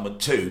entitlement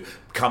too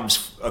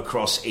comes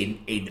across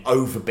in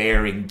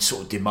overbearing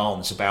sort of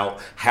demands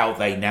about how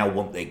they now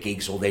want their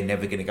gigs, or they're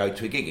never going to go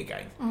to a gig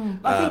again.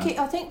 I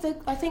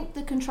think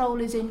the control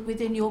is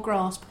within your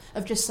grasp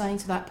of just saying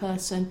to that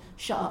person,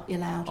 "Shut up, you're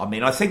loud." I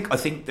mean, I think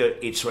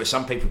that it's where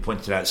some people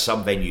pointed out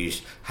some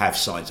venues have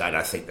signs, and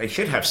I think they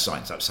should have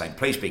signs up saying,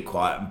 "Please be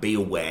quiet and be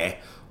aware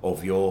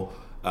of your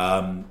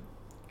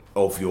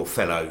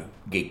fellow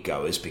gig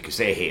goers, because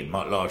they're here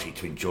largely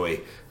to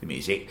enjoy the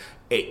music."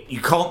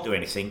 You can't do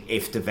anything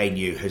if the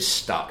venue has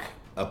stuck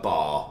a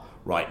bar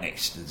right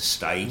next to the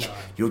stage. No.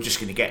 You're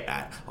just going to get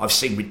that. I've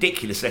seen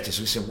ridiculous letters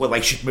that say, well,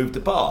 they should move the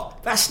bar.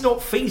 That's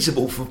not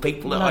feasible for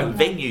people that own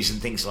venues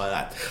and things like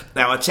that.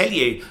 Now, I tell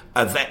you,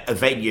 a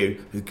venue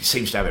who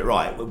seems to have it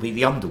right would be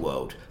the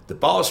Underworld. The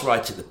bar's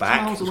right at the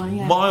back,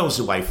 miles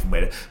away from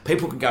where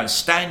people can go and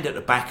stand at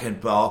the back of the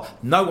bar.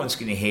 No one's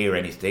going to hear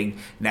anything.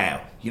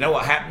 Now, you know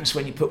what happens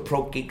when you put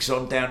prog gigs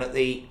on down at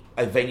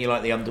a venue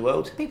like the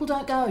Underworld? People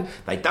don't go.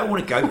 They don't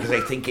want to go because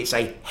they think it's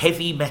a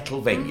heavy metal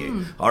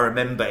venue. I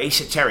remember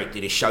Esoteric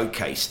did a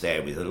showcase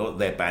there with a lot of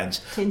their bands,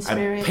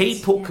 and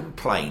people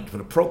complained,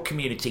 the prog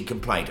community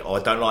complained, "Oh, I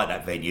don't like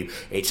that venue.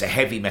 It's a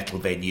heavy metal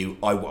venue."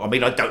 I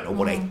mean, I don't know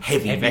what a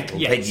heavy metal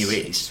venue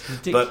is,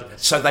 but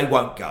so they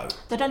won't go.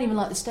 They don't even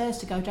like the stairs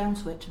to go down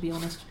to it, to be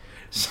honest.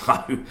 So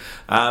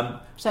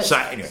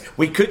anyway,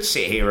 we could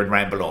sit here and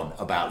ramble on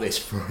about this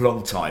for a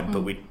long time,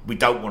 but we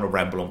don't want to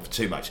ramble on for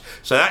too much.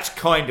 So that's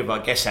kind of, I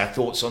guess, our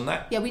thoughts on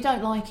that. Yeah, we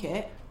don't like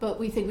it, but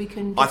we think we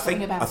can do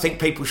something about it. I think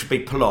people should be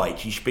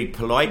polite. You should be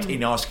polite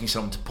in asking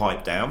someone to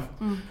pipe down,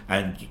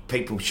 and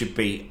people should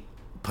be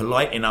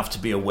polite enough to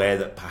be aware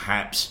that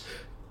perhaps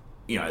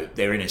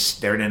they're in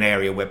an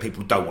area where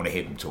people don't want to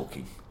hear them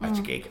talking at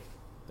a gig.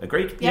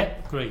 Agreed?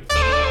 Yep, agreed.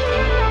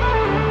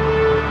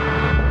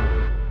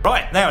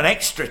 Right, now an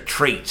extra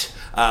treat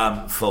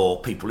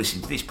for people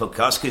listening to this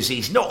podcast, because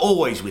he's not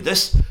always with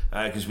us,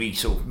 because we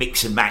sort of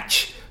mix and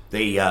match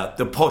the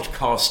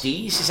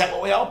podcastees. Is that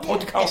what we are?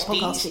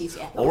 Podcastees?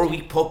 Yeah. Or are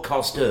we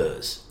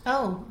podcasters?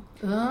 Are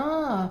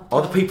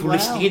the people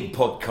listening in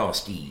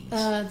podcastees?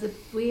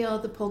 We are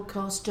the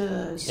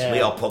podcasters. Yeah,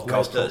 we are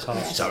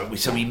podcasters.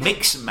 So we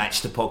mix and match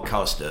the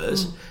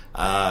podcasters.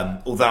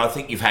 Although I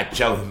think you've had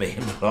Joe and me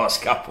in the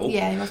last couple.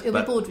 Yeah, he'll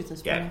be bored with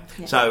us. Yeah.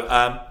 So,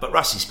 but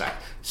Russ is back.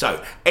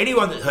 So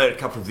anyone that heard a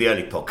couple of the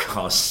early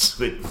podcasts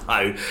would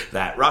know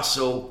that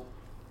Russell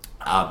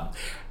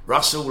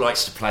Russell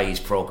likes to play his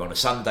prog on a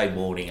Sunday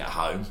morning at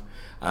home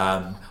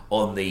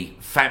on the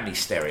family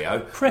stereo.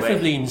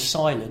 Preferably in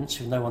silence,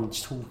 with no one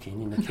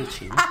talking in the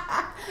kitchen.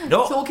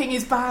 Talking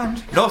is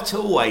banned. Not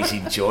always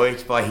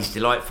enjoyed by his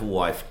delightful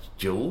wife,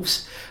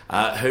 Jules,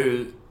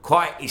 who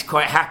is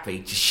quite happy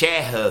to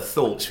share her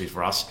thoughts with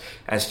Russ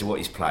as to what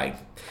he's playing.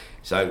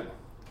 So,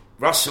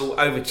 Russell,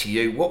 over to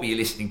you. What were you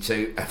listening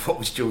to, and what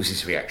was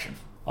Jules' reaction?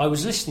 I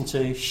was listening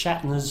to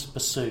Shatner's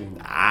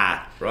bassoon.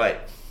 Ah, right.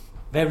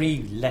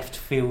 Very left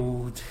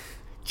field.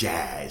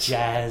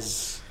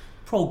 Jazz.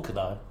 Prog,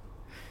 though.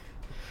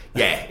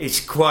 Yeah, it's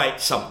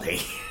quite something.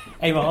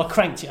 Anyway, I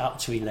cranked it up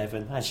to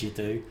 11, as you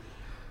do.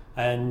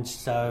 And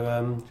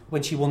so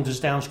when she wanders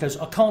down, she goes,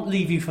 "I can't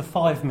leave you for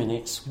 5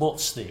 minutes.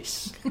 What's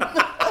this?"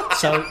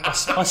 So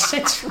I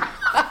said...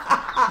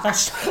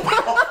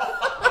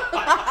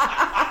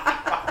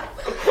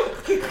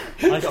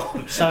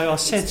 I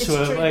said to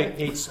her,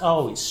 it's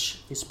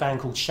a band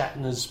called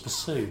Shatner's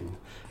Bassoon.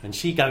 And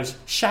she goes,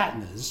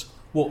 "Shatner's?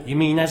 What, you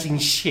mean as in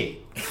shit?"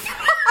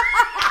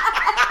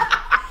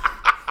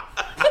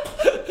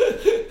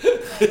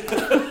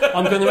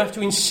 I'm going to have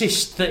to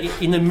insist that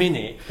in a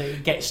minute that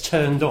it gets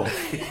turned off.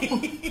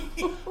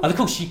 And of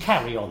course she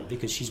carry on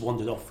because she's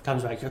wandered off.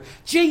 Comes back and goes,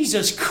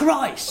 "Jesus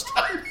Christ!"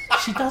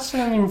 She does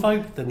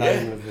invoke the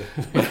name of it.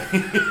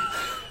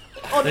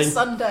 On a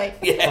Sunday.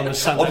 Yeah, on the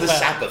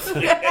Sabbath. She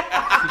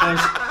goes,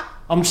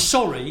 "I'm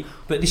sorry,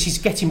 but this is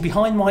getting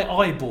behind my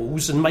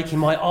eyeballs and making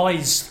my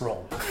eyes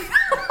throb.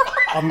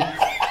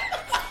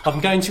 I'm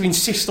going to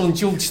insist on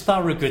George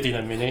Thorogood in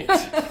a minute.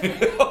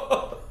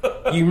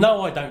 You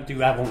know I don't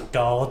do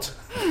avant-garde."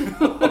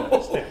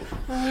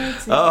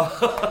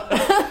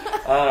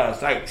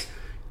 Thanks.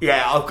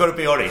 Yeah, I've got to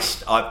be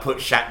honest. I put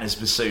Shatner's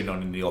bassoon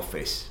on in the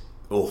office.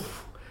 Oh.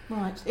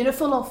 Right, in a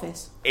full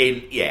office.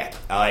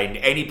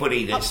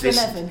 Anybody that's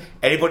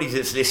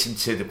listened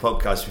to the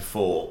podcast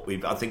before,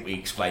 I think we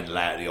explained the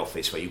layout of the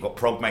office where you've got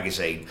Prog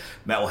Magazine,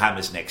 Metal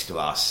Hammers next to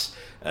us,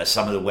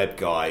 some of the web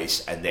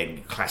guys, and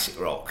then Classic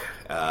Rock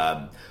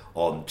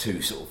on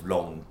two sort of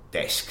long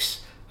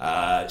desks.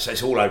 So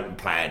it's all open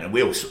plan, and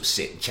we all sort of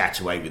sit and chat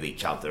away with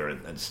each other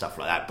and stuff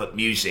like that. But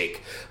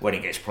music, when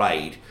it gets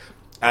played,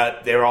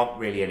 there aren't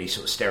really any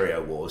sort of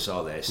stereo wars,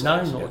 are there? So,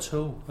 no, not at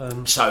all.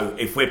 So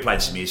if we're playing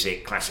some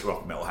music, Classic Rock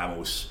and Metal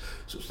Hammers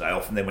sort of stay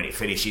off, and then when it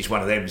finishes,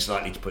 one of them is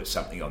likely to put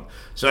something on.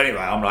 So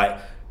anyway, I'm like,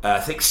 I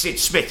think Sid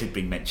Smith had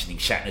been mentioning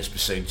Shatner's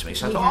bassoon to me,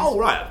 so I thought,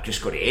 right, I've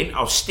just got it in,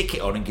 I'll stick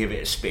it on and give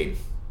it a spin.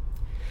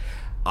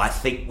 I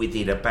think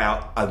within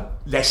about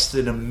less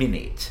than a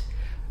minute,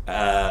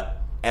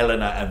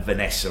 Eleanor and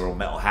Vanessa on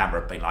Metal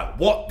Hammer have been like,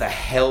 "What the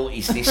hell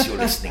is this you're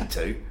listening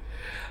to?"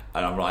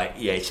 And I'm like,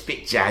 yeah, it's a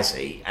bit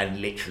jazzy, and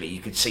literally you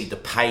could see the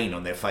pain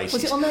on their faces.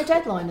 Was it on their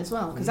deadline as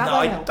well? No,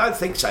 I don't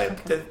think so.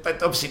 Okay.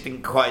 They've obviously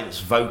been quite as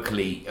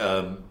vocally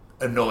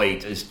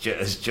annoyed as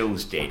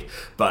Jules did,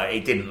 but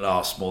it didn't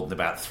last more than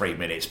about 3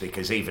 minutes,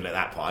 because even at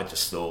that point I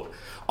just thought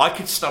I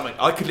could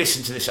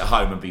listen to this at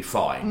home and be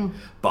fine,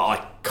 but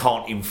I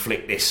can't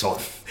inflict this on.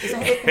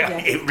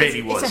 It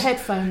really was. It's a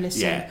headphone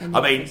listen. Yeah, I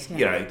mean,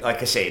 you know,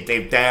 like I said,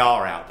 they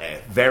are out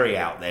there, very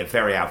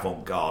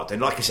avant-garde,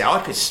 and like I said,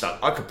 I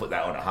could put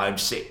that on at home,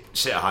 sit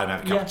at home,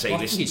 have a cup of tea,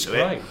 listen to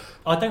it.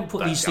 I don't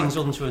put these things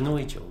on to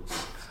annoy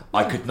Jules.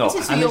 I could not.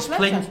 And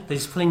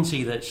there's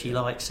plenty that she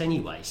likes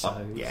anyway. So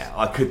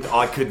I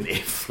couldn't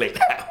inflict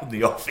that on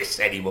the office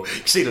anymore.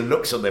 You see the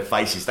looks on their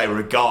faces; they were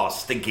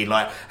aghast, thinking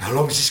like, "How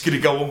long is this going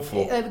to go on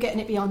for?" They were getting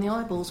it behind the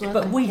eyeballs, weren't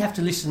they? But we have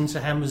to listen to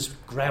Hammer's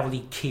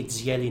growly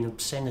kids yelling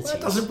obscenities. Well,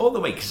 it doesn't bother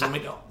me, because I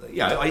mean, you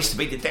know, I used to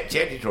be the deputy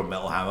editor on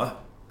Metal Hammer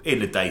in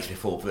the days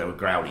before there were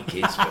growly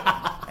kids.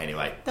 But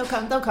anyway, they'll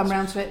come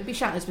round to it. It'll be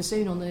Shatner's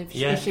bassoon on the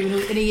issue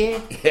in a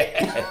year.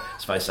 Yeah, I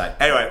suppose so.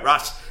 Anyway,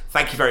 Russ,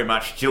 thank you very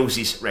much.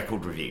 Jules's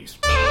record reviews.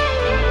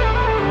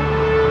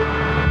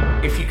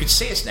 If you could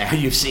see us now,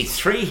 you'd see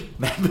three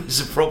members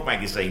of Prog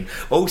Magazine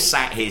all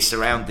sat here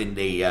surrounding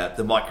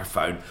the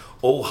microphone,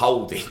 all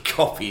holding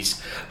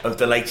copies of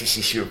the latest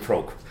issue of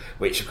Prog,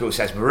 which of course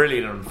has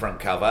Marillion on the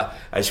front cover,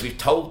 as we've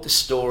told the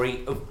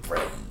story of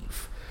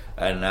Brave.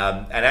 And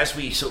as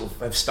we sort of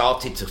have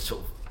started to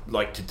sort of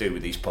like to do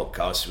with these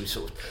podcasts, we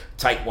sort of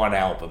take one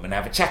album and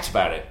have a chat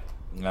about it.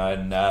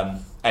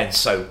 And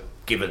so,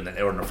 given that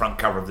they're on the front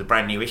cover of the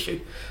brand new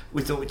issue,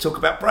 we thought we'd talk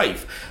about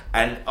Brave.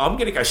 And I'm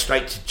going to go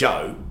straight to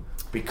Joe,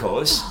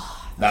 because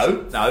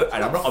no, and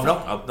I'm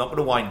not going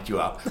to wind you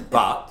up,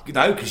 but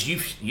because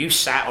you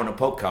sat on a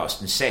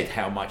podcast and said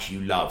how much you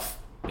love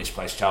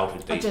Misplaced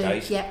Childhood these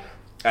days. Yeah.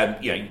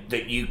 That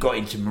you got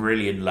into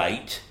Marillion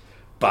late,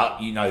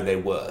 but you know their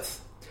worth.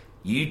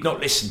 You'd not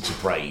listened to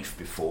Brave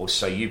before,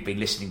 so you've been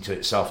listening to it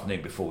this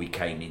afternoon before we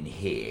came in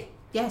here.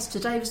 Yes,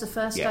 today was the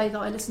first day that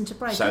I listened to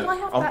Brave. So, did I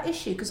have that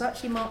issue? Because I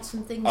actually marked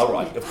some things. Oh,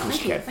 right, of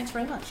course you can. Thanks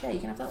very much. Yeah, you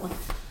can have that one.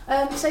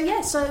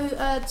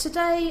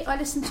 Today I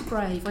listened to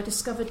Brave. I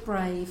discovered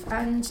Brave,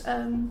 and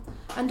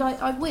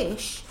I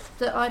wish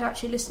that I'd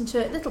actually listened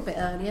to it a little bit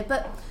earlier.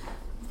 But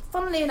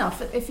funnily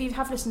enough, if you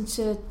have listened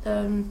to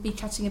me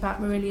chatting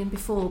about Marillion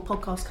before,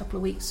 podcast a couple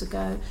of weeks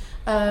ago,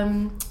 I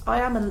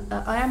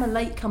am a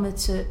latecomer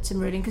to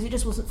Marillion because it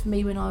just wasn't for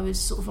me when I was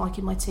sort of like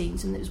in my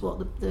teens, and it was what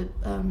the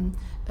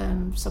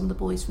some of the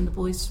boys from the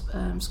boys'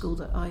 school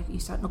that I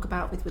used to knock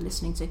about with were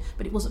listening to,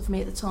 but it wasn't for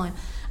me at the time.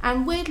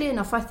 And weirdly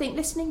enough, I think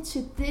listening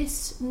to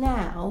this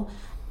now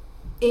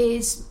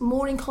is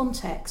more in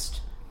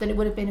context than it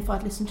would have been if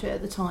I'd listened to it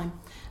at the time.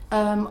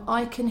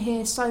 I can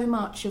hear so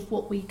much of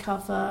what we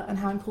cover and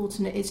how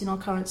important it is in our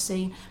current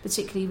scene,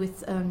 particularly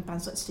with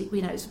bands like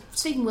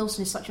Stephen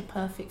Wilson is such a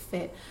perfect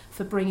fit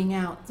for bringing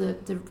out the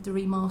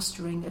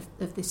remastering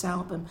of this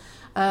album.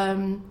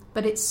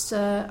 But it's,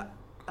 I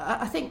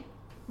think,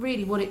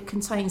 really what it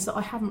contains that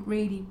I haven't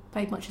really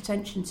paid much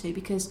attention to,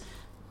 because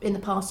in the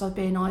past I've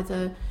been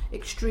either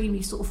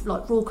extremely sort of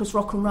like raucous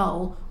rock and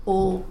roll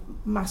or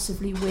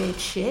massively weird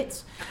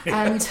shit,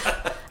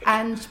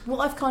 and what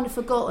I've kind of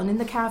forgotten in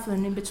the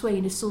cavern in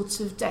between is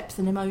sort of depth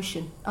and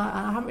emotion.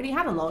 I haven't really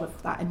had a lot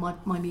of that in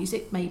my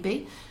music,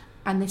 maybe,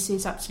 and this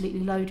is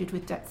absolutely loaded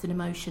with depth and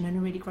emotion and a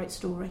really great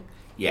story.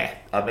 Yeah,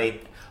 I mean,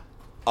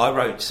 I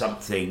wrote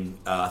something,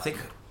 I think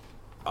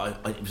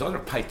it was either a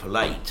paper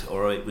late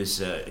or it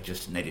was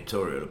just an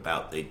editorial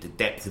about the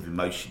depth of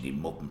emotion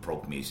in modern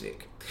prog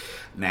music.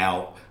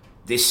 Now,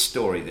 this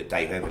story that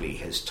Dave Everly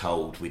has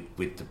told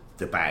with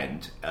the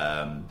band,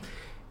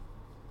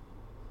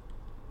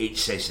 it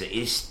says that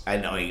is,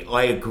 and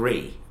I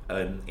agree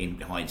in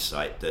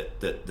hindsight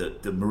that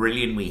the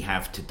Marillion we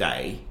have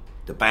today,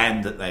 the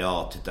band that they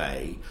are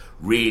today,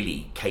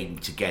 really came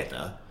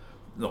together,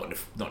 not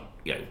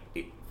in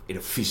a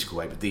physical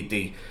way, but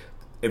the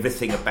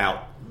everything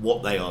about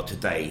what they are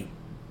today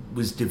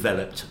was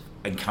developed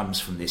and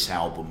comes from this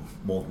album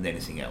more than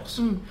anything else.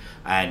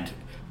 And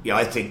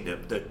I think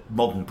that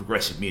modern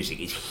progressive music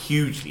is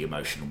hugely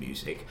emotional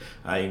music.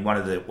 One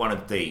of the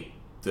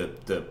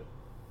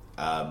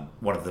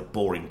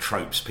boring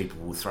tropes people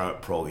will throw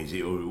at prog is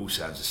it all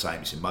sounds the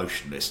same. It's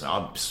emotionless.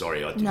 I'm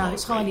sorry, I do not. No,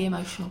 it's highly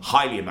emotional.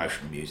 Highly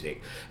emotional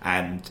music,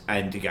 and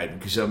again,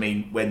 because I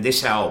mean, when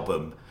this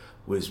album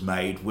was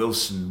made,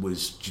 Wilson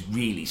was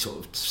really sort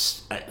of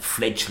a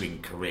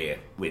fledgling career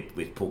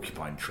with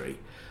Porcupine Tree,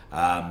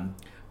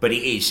 but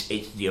it's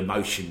the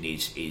emotion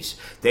is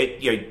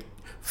that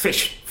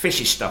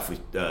Fish's stuff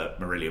with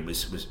Marillion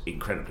was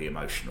incredibly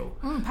emotional,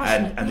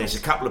 and there's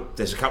a couple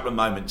of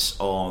moments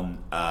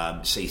on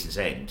Season's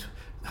End,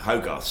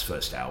 Hogarth's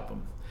first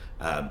album,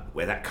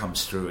 where that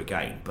comes through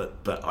again,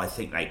 but I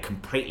think they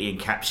completely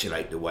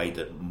encapsulate the way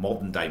that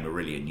modern day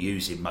Marillion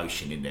use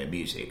emotion in their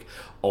music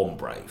on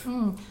Brave.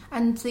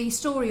 And the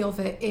story of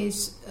it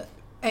is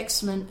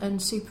excellent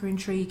and super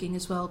intriguing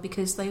as well,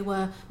 because they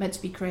were meant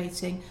to be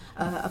creating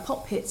a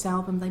pop hits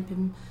album. They've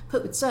been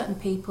put with certain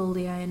people,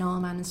 the A&R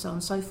man and so on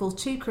and so forth,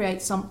 to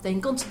create something,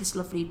 gone to this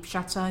lovely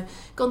chateau,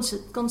 gone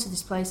to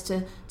this place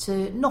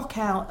to knock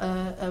out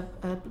a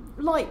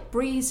light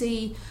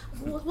breezy,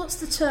 what's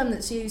the term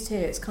that's used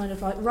here, it's kind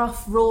of like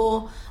rough,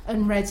 raw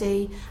and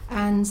ready,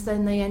 and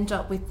then they end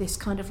up with this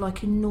kind of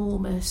like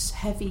enormous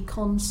heavy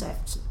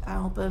concept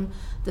album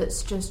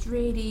that's just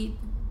really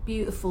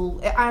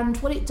beautiful. And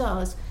what it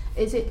does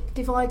is it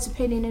divides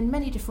opinion in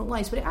many different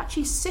ways, but it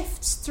actually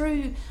sifts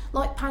through,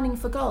 like panning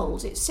for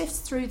gold, it sifts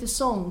through the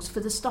songs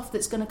for the stuff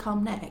that's going to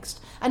come next,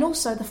 and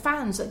also the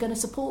fans that are going to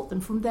support them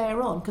from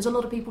there on, because a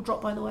lot of people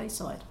drop by the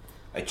wayside.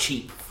 A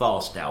cheap,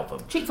 fast album.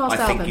 I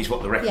think is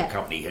what the record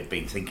company had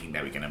been thinking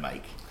they were going to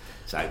make.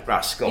 So,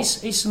 Russ, go on.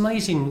 It's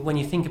amazing when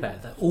you think about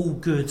it, that all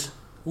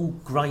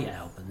great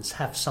albums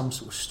have some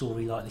sort of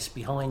story like this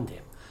behind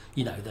it.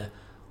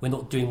 We're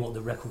not doing what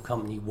the record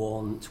company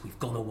want. We've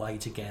gone away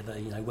together.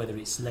 Whether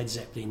it's Led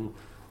Zeppelin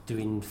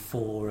doing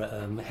for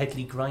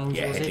Headley Grange,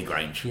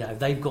 Grange.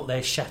 They've got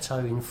their chateau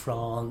in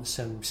France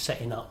and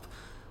setting up,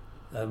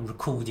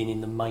 recording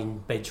in the main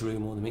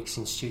bedroom or the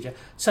mixing studio.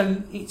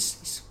 So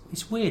it's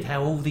weird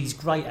how all these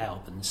great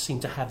albums seem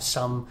to have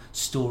some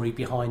story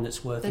behind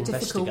that's worth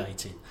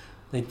investigating.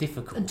 They're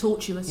difficult and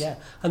tortuous. Yeah,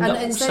 and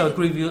I also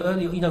agree with you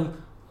earlier.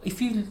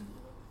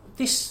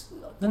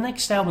 The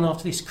next album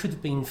after this could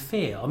have been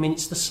Fear. I mean,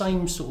 it's the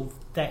same sort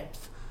of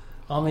depth.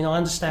 I mean, I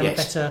understand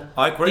better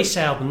this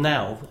album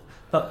now,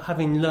 but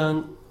having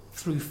learned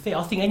through Fear,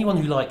 I think anyone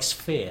who likes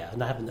Fear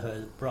and they haven't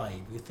heard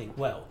Brave, you think,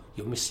 well,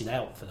 you're missing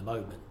out for the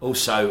moment.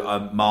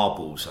 Also,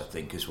 Marbles, I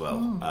think, as well,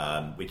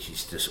 which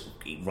is just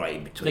right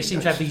in between. They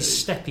seem to have these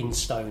stepping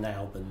stone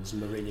albums,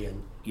 Marillion,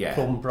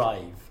 from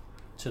Brave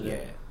to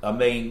the I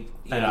mean,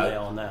 they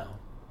are now.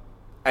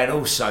 And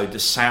also, the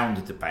sound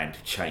of the band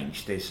had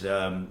changed. There's...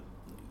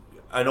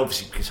 and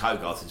obviously, because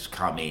Hogarth has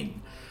come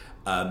in,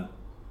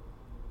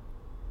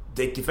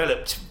 they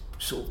developed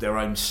sort of their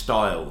own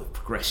style of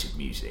progressive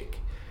music,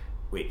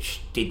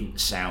 which didn't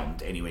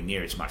sound anywhere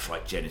near as much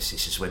like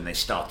Genesis as when they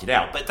started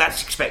out. But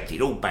that's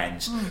expected. All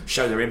bands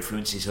show their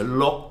influences a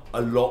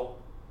lot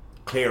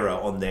clearer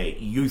on their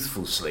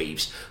youthful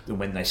sleeves than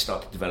when they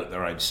start to develop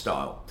their own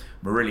style.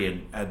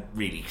 Marillion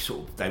really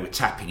they were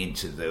tapping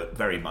into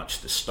very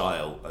much the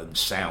style and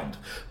sound,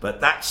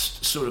 but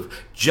that's sort of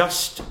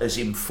just as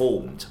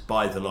informed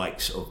by the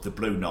likes of the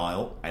Blue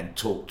Nile and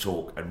Talk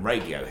Talk and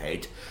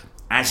Radiohead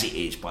as it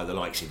is by the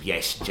likes of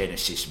Yes,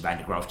 Genesis and Van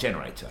der Graaf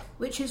Generator.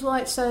 Which is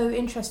why it's so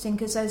interesting,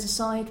 because there's a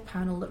side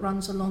panel that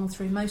runs along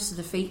through most of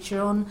the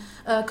feature on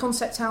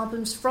concept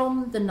albums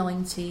from the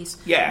 90s,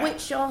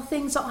 which are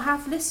things that I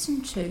have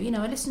listened to. You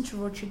know, I listened to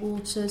Roger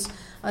Waters,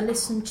 I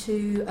listened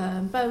to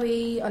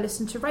Bowie, I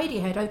listened to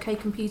Radiohead, OK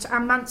Computer,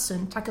 and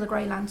Manson, Attack of the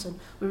Grey Lantern.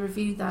 We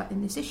reviewed that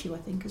in this issue, I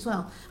think, as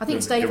well. I think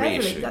it's Dave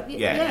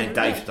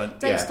Everly.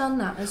 Dave's done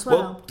that as well.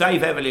 Well,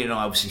 Dave Everly and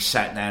I obviously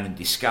sat down and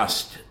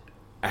discussed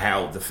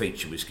how the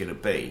feature was going to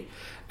be,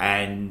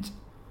 and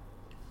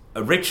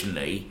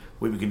originally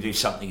we were going to do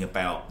something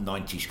about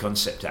 90s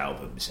concept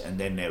albums, and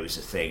then there was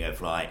a thing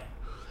of like,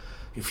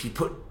 if you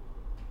put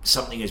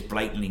something as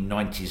blatantly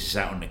 90s as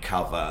that on the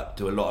cover,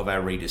 do a lot of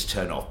our readers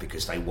turn off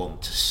because they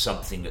want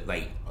something that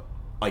they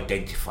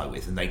identify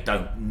with, and they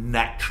don't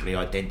naturally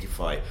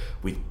identify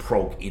with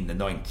prog in the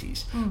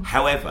 90s.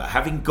 However,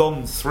 having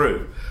gone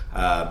through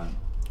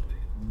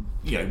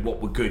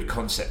what were good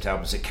concept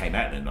albums that came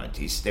out in the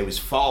 90s, there was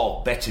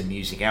far better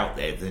music out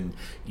there than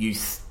you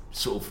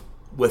sort of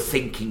were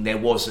thinking there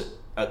was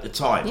at the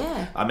time.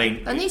 Yeah, I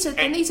mean, and these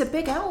are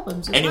big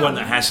albums. Anyone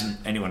that hasn't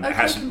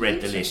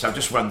read the list, I'll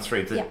just run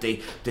through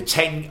the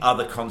 10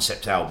 other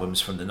concept albums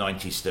from the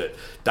 90s that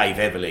Dave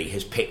Everly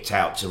has picked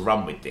out to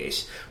run with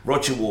this.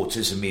 Roger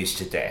Waters, Amused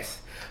to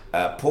Death,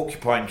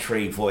 Porcupine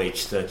Tree,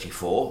 Voyage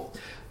 34,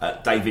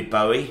 David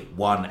Bowie,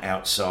 One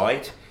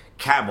Outside,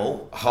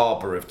 Camel,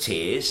 Harbour of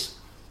Tears,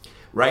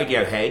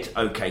 Radiohead,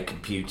 OK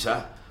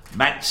Computer,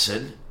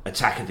 Manson,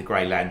 Attack of the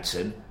Grey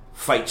Lantern,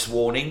 Fate's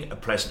Warning, A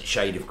Pleasant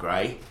Shade of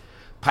Grey,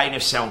 Pain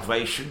of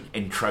Salvation,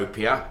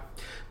 Entropia,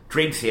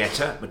 Dream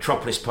Theater,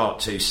 Metropolis Part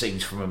 2,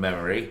 Scenes from a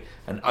Memory,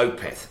 and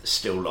Opeth,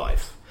 Still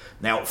Life.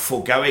 Now,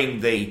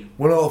 foregoing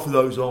half of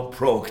those aren't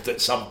prog that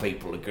some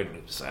people are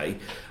going to say,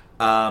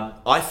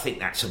 I think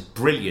that's a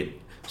brilliant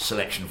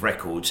selection of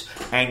records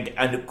and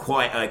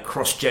quite a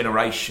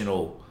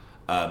cross-generational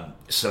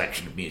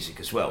selection of music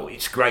as well.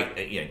 It's great,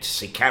 to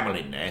see Camel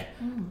in there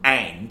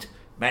and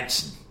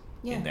Manson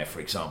in there, for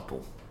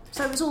example.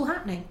 So it was all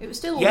happening. It was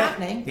still all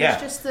happening. Yeah.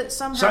 It's just that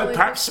somehow. So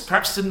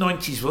perhaps the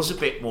 90s was a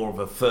bit more of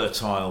a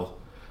fertile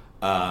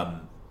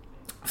ground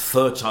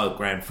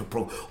for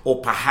prog,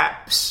 or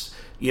perhaps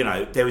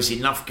there was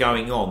enough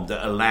going on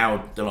that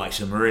allowed the likes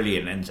of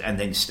Marillion and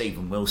then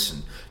Stephen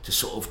Wilson to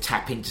sort of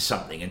tap into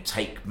something and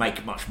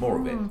make much more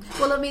of it.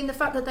 Well, I mean, the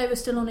fact that they were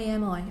still on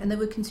EMI and they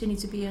would continue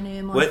to be on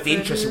EMI for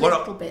a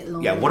little bit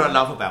longer. Yeah, what I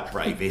love about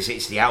Brave is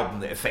it's the album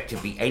that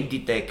effectively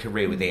ended their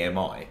career with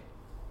EMI,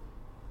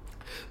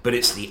 but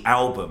it's the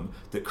album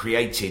that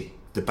created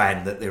the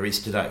band that there is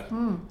today,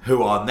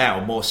 who are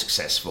now more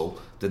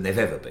successful than they've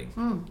ever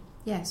been.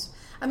 Yes.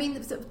 I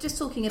mean, just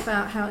talking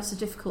about how it's a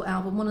difficult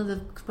album, one of the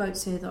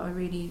quotes here that I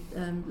really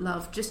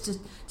love, just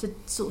to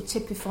sort of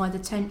typify the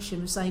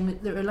tension, was saying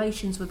that the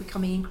relations were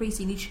becoming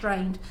increasingly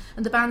strained,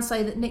 and the band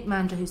say that Nick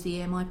Mander, who's the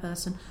EMI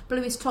person,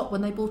 blew his top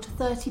when they bought a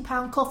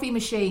 £30 coffee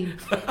machine.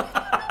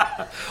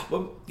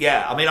 Well,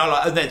 yeah, I mean, I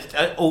like, and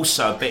then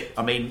also a bit.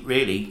 I mean,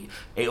 really,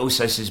 it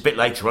also says a bit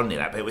later on in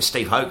that, but it was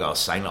Steve Hogarth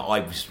saying that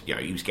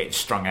he was getting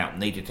strung out and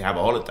needed to have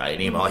a holiday,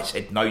 and EMI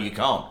said, "No, you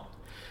can't."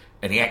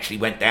 And he actually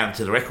went down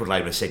to the record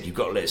label and said, "You've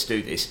got to let us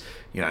do this,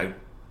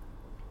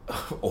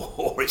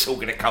 or it's all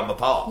going to come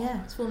apart."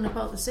 Yeah, it's falling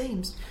apart at the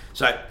seams.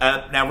 So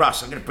now,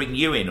 Russ, I'm going to bring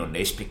you in on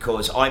this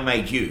because I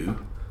made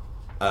you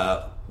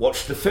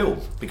watch the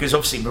film, because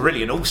obviously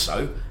Marillion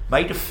also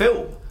made a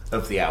film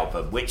of the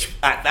album, which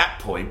at that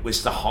point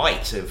was the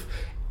height of,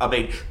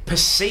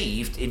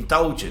 perceived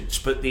indulgence.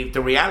 But the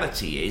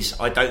reality is,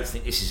 I don't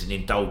think this is an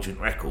indulgent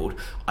record.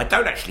 I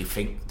don't actually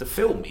think the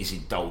film is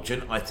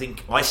indulgent.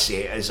 I see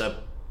it as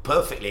a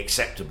perfectly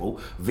acceptable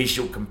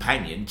visual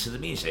companion to the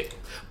music.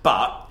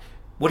 But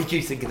what did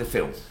you think of the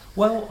film?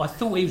 Well, I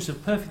thought it was a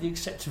perfectly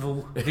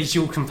acceptable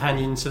visual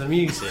companion to the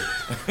music.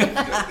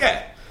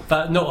 Yeah.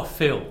 But not a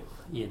film,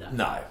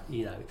 No.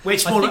 Well,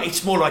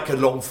 it's more like a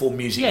long-form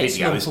music video,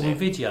 isn't it? It's long-form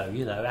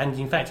video, and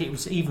in fact it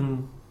was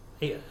even...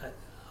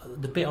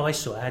 the bit I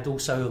saw had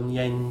also on the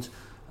end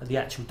the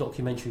actual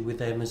documentary with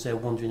them as they're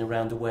wandering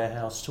around a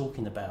warehouse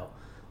talking about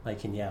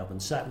making the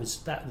album. So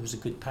that was a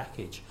good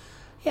package.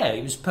 Yeah,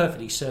 it was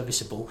perfectly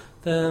serviceable.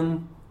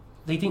 They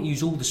didn't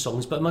use all the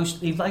songs, but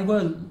mostly they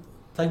were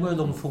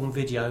long-form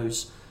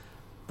videos.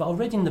 But I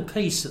read in the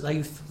piece that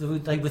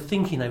they were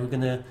thinking they were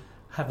going to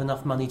have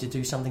enough money to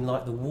do something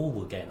like The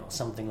Wall again or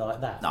something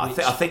like that. No, I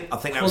think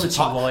that was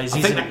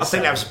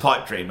that was a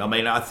pipe dream. I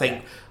mean, I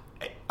think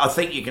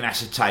you can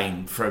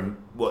ascertain from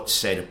what's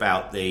said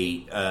about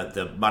the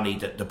money,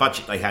 that the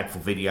budget they had for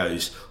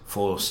videos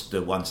for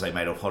the ones they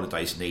made off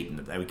Holidays in Eden,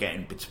 that they were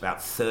getting about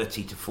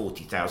 £30,000 to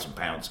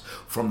 £40,000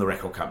 from the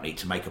record company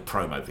to make a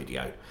promo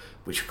video.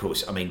 Which, of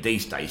course,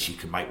 these days you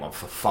can make one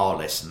for far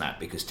less than that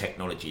because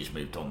technology has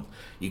moved on.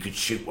 You could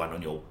shoot one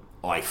on your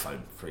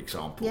iPhone, for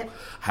example. Yep.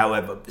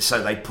 However,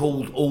 so they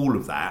pulled all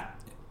of that.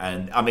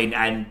 And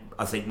I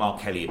think Mark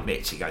Kelly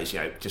admits, he goes,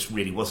 just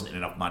really wasn't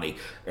enough money.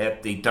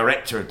 The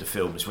director of the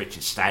film is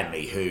Richard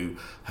Stanley, who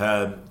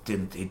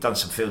he'd done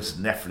some films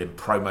with Nephilim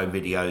promo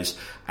videos,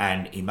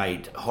 and he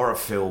made horror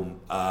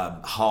film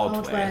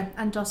Hardware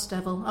and Dust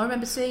Devil. I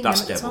remember seeing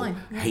Dust them at Devil. the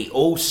time. Yeah. He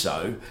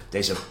also,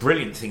 there's a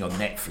brilliant thing on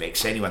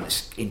Netflix, anyone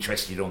that's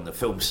interested on the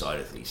film side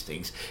of these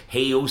things,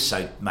 he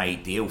also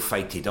made the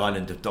ill-fated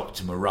Island of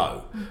Dr.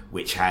 Moreau,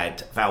 which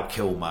had Val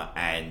Kilmer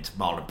and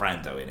Marlon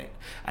Brando in it.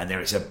 And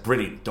there is a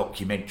brilliant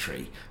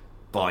documentary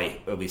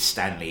with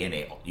Stanley in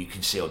it, you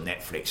can see on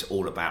Netflix,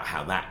 all about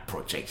how that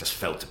project just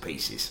fell to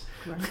pieces.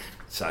 Right.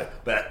 So,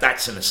 but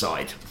that's an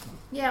aside.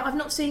 Yeah, I've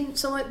not seen.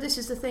 So this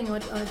is the thing.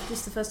 This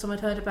is the first time I'd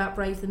heard about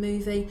Brave the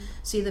movie.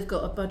 See, they've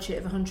got a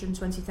budget of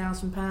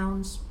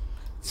 £120,000.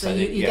 So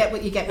you get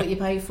what you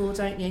pay for,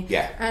 don't you?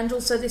 Yeah. And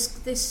also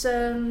this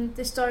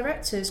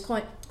director is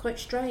quite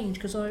strange,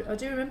 because I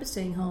do remember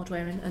seeing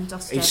Hardware and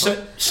Dust Devil. He's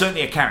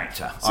certainly a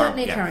character.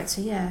 Certainly a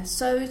character, yeah.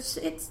 So it's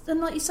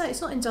and like you say,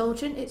 it's not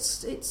indulgent.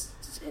 It's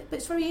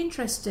very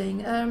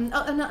interesting. And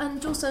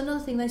also another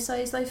thing they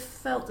say is they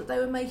felt that they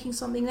were making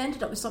something and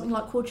ended up with something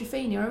like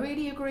Quadrophenia. I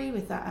really agree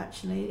with that.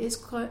 Actually, it's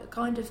quite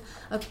kind of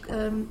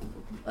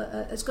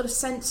it's got a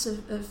sense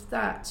of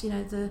that.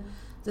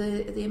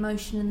 The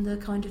emotion and the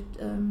kind of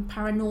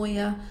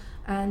paranoia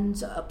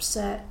and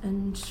upset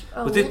and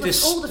all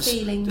the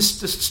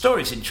feelings. The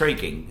story's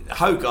intriguing.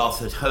 Hogarth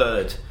had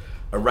heard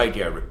a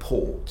radio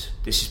report.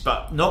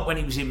 But not when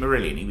he was in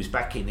Marillion. He was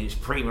back in his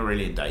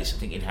pre-Marillion days, I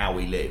think, in How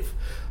We Live.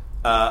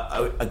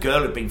 A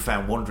girl had been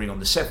found wandering on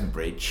the Severn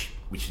Bridge,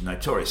 which is a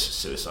notorious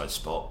suicide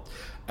spot,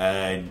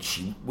 and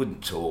she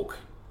wouldn't talk,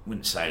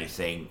 wouldn't say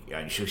anything.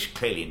 She was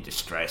clearly in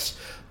distress,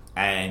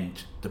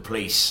 and the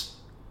police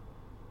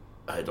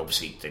had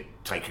obviously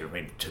taken her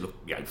in to look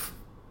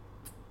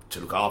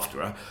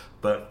after her,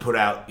 but put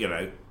out,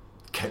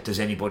 does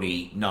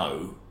anybody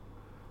know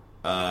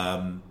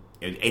any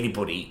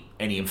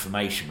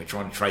information? We're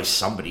trying to trace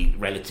somebody,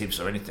 relatives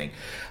or anything.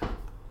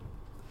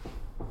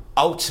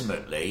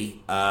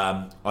 Ultimately,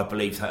 I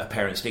believe that her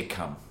parents did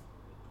come.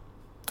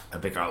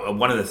 And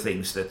one of the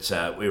things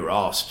that we were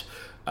asked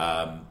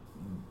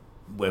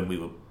when we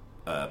were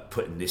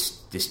putting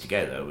this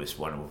together was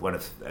one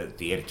of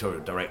the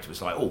editorial director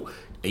was like, "Oh,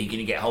 are you going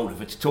to get hold of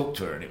her to talk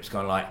to her?" And it was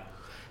kind of like,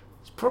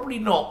 it's probably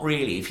not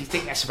really. If you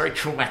think that's a very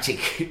traumatic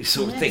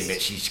sort of thing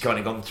that she's kind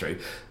of gone through,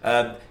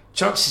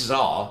 chances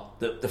are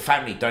that the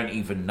family don't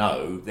even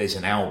know there's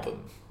an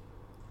album.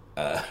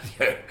 And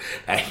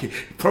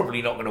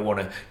probably not going to want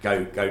to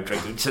go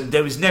drinking. So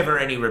there was never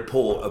any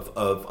report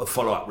of a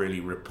follow-up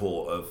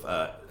report of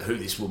who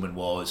this woman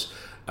was.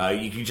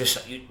 You can just,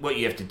 what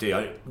you have to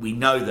do, we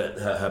know that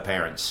her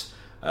parents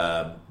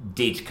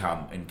did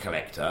come and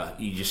collect her.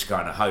 You just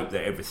kind of hope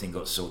that everything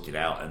got sorted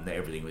out and that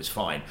everything was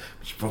fine.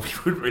 But you probably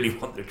wouldn't really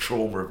want the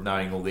trauma of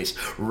knowing all this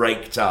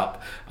raked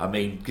up. I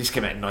mean, this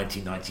came out in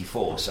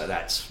 1994, so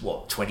that's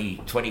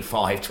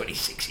 25,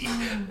 26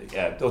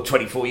 or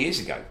 24 years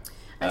ago.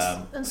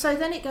 And so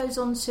then it goes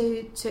on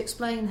to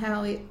explain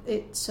how it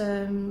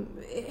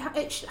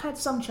had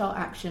some chart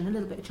action, a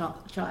little bit of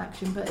chart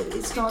action, but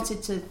it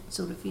started to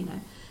sort of,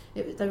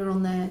 they were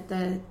on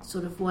their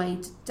sort of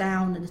weighed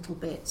down a little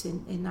bit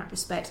in that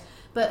respect.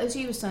 But as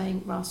you were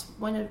saying, Russ,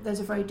 when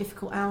there's a very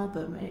difficult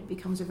album and it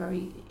becomes a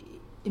very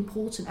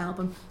important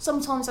album,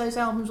 sometimes those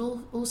albums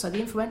also, the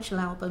influential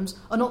albums,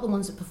 are not the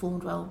ones that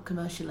performed well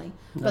commercially,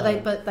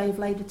 but they've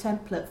laid a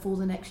template for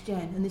the next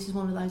gen, and this is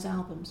one of those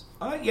albums.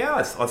 I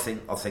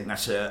think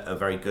that's a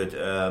very good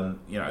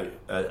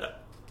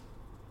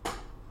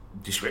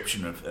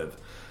description of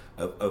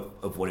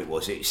what it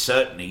was. It's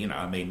certainly,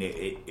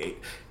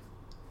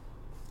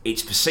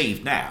 it's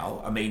perceived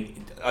now. I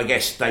mean, I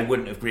guess they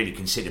wouldn't have really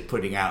considered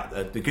putting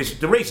out because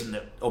the reason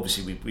that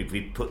obviously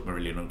we put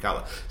Marillion on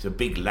cover, it's a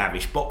big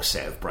lavish box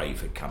set of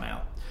Brave had come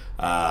out,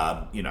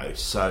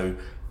 so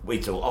we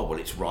thought, oh well,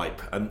 it's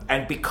ripe,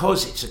 and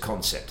because it's a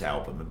concept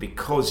album, and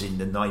because in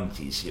the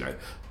 90s,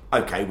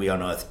 okay, we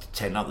unearthed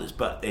 10 others,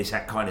 but there's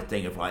that kind of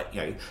thing of like,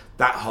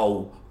 that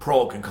whole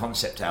prog and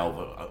concept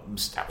album,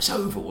 that was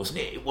over, wasn't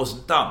it? It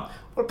wasn't done.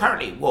 Well,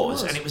 apparently it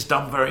was, and it was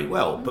done very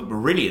well. But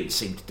Marillion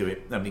seemed to do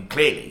it,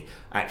 clearly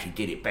actually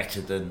did it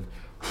better than...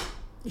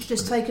 It's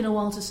just taken a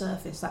while to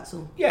surface, that's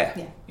all. Yeah.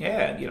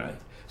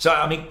 So,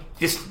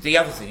 the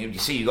other thing, you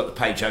see, you've got the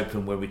page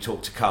open where we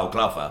talked to Carl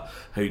Glover,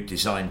 who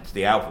designed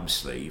the album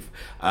sleeve.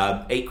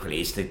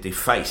 Equally, it's the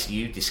face.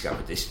 You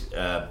discovered this.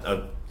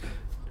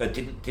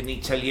 Didn't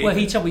he tell you? Well,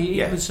 he told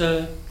me it was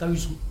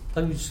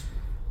those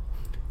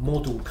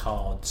model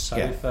cards. So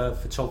if a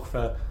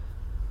photographer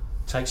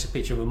takes a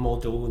picture of a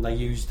model and they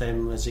use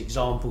them as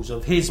examples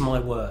of here's my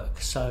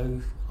work.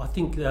 So I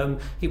think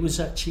it was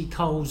actually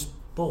Carl's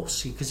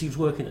boss, because he was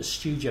working at a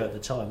studio at the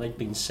time. They'd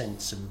been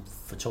sent some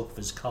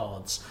photographers'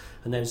 cards,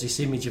 and there was this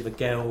image of a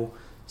girl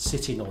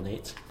sitting on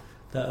it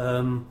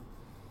that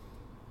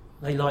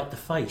they liked the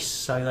face,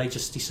 so they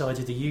just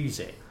decided to use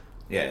it.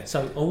 Yeah.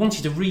 So I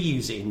wanted to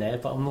reuse it in there,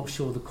 but I'm not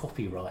sure of the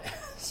copyright.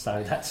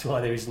 so that's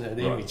why there isn't an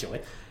image of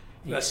it.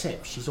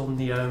 Except she's on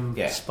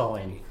the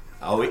spine.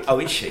 Oh,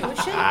 is she? Oh, is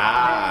she?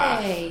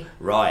 Right.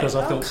 Because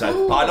I thought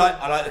so. But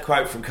I like the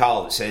quote from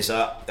Carl that says,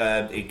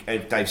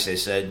 Dave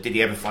says, did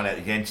he ever find out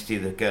the identity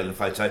of the girl in the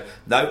photo?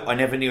 No, I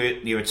never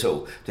knew at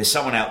all. There's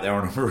someone out there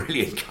on a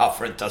Marillion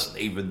cover and doesn't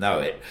even know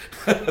it.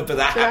 But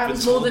that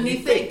happens more than you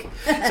think.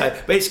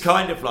 But it's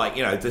kind of like,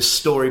 the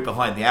story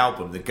behind the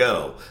album, the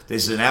girl.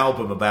 There's an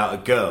album about a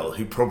girl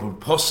who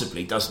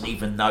possibly doesn't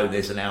even know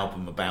there's an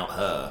album about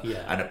her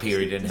and a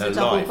period in her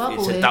life.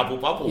 It's a double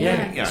bubble.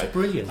 Yeah, it's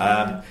brilliant.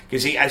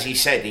 Because as he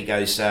said, he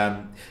goes,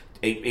 Carl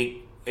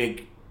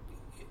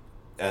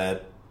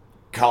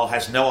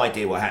has no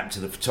idea what happened to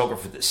the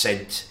photographer that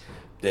sent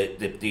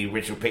the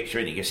original picture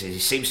in. He says he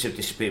seems to have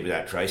disappeared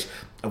without trace.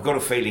 I've got a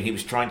feeling he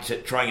was trying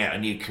out a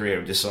new career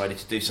and decided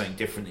to do something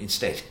different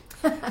instead.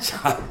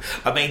 So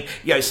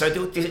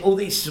all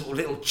these sort of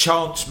little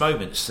chance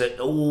moments that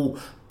all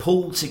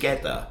pull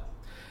together.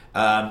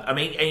 And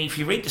if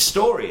you read the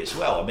story as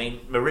well,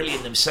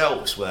 Marillion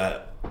themselves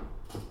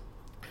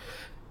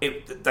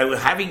they were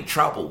having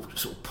trouble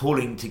sort of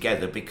pulling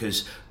together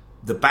because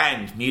the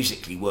band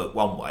musically worked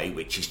one way,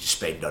 which is to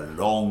spend a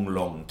long,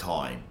 long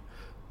time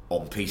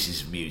on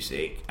pieces of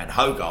music, and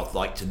Hogarth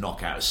liked to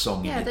knock out a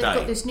song in a day. Yeah,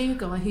 they've got this new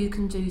guy who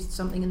can do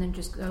something and then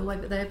just go away,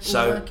 but they're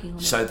all working on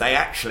it. So they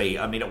actually,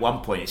 at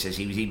one point it says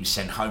he was even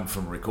sent home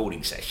from a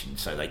recording session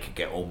so they could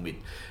get on with...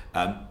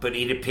 but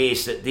it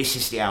appears that this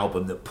is the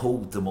album that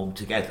pulled them all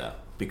together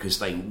because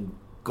they all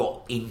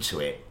got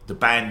into it. The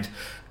band...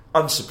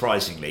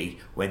 Unsurprisingly,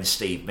 when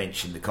Steve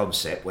mentioned the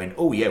concept, went,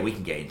 "Oh yeah, we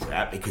can get into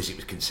that," because it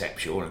was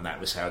conceptual, and that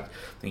was how.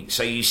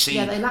 So you see,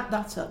 they lapped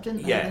that up,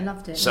 didn't they? Yeah, they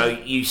loved it. So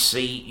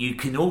you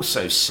can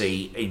also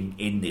see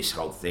in this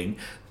whole thing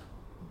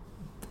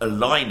a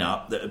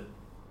lineup that,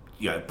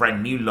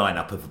 brand new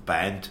lineup of a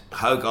band.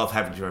 Hogarth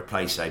having to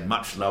replace a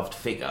much loved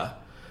figure.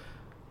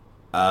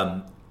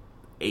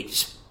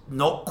 It's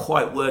not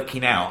quite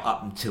working out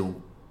up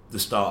until the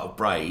start of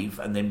Brave,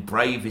 and then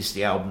Brave is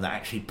the album that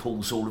actually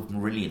pulls all of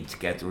Marillion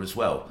together as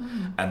well,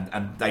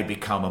 and they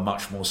become a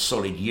much more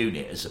solid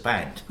unit as a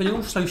band. But it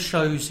also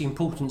shows the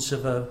importance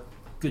of a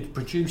good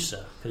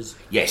producer, because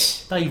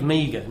Dave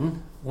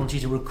Meagan wanted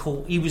to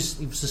record. He was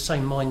the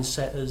same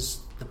mindset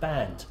as the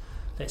band.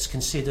 Let's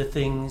consider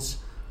things.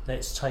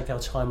 Let's take our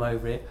time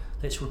over it.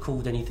 Let's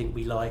record anything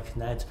we like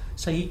and add.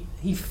 So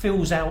he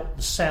fills out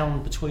the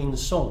sound between the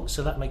songs,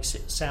 so that makes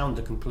it sound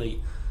a complete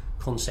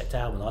concept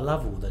album. I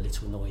love all the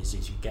little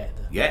noises you get.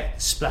 The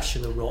splash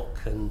of the rock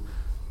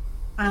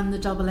and the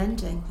double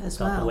ending as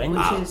well. Which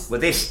is...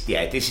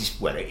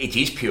 it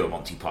is pure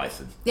Monty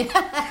Python.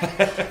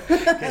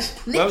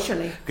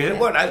 Literally.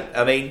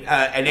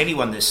 And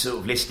anyone that's sort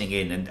of listening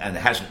in and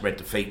hasn't read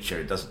the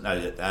feature and doesn't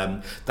know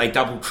that they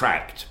double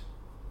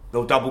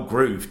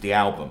grooved the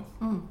album.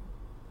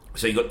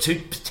 So you've got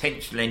two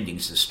potential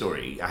endings to the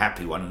story, a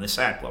happy one and a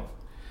sad one,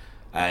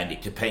 and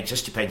it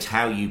depends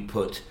how you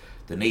put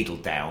the needle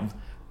down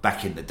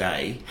back in the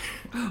day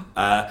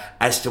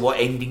as to what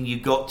ending you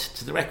got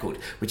to the record,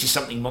 which is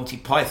something Monty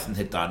Python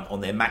had done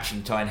on their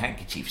Matching Tie and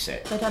Handkerchief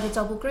set. They'd had a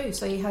double groove,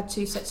 so you had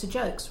two sets of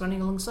jokes running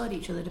alongside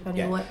each other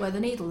depending on where the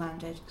needle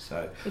landed,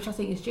 which I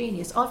think is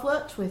genius. I've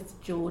worked with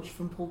George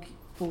from Porcupine.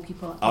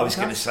 I was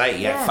going to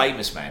say,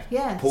 famous man.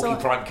 Yeah,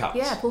 Porcupine Cuts.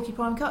 Yeah,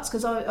 Porcupine Cuts,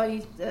 because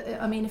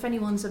I mean, if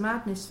anyone's a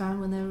Madness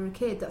fan when they were a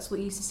kid, that's what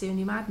you used to see on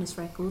your Madness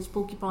records,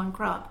 Porcupine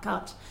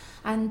Cut.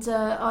 And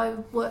I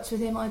worked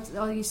with him. I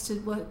used to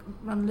run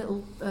a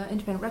little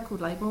independent record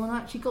label, and I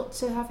actually got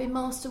to have him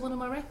master one of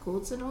my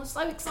records, and I was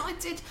so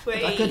excited.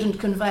 But I couldn't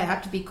convey. I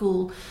had to be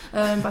cool,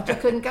 but I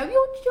couldn't go,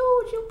 "You're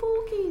George, you're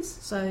Porkies."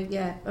 So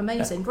yeah,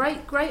 amazing,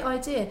 great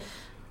idea.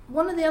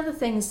 One of the other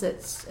things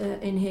that's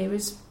in here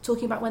is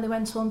talking about when they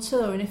went on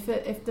tour, and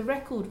if the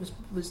record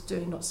was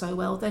doing not so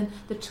well, then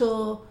the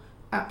tour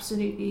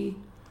absolutely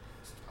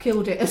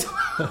killed it as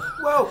well.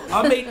 Well,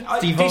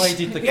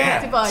 divided the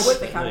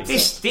camp.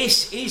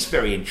 This is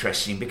very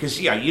interesting because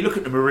you look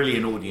at the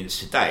Marillion audience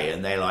today,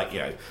 and they're like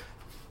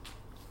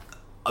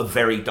a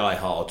very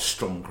die-hard,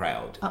 strong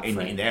crowd.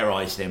 In their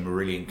eyes, their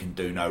Marillion can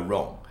do no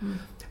wrong.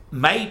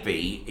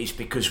 Maybe it's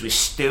because we're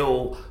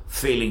still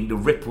feeling the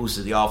ripples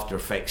of the after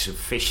effects of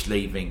Fish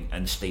leaving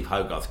and Steve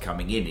Hogarth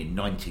coming in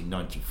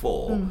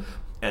 1994.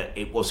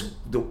 It wasn't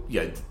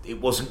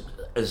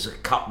as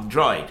cut and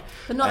dried.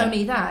 But not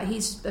only that,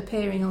 he's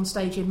appearing on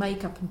stage in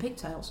makeup and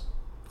pigtails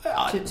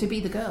to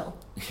be the girl,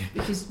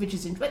 which is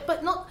interesting.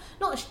 But not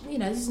this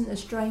isn't a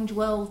strange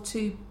world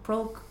to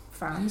prog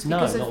fans.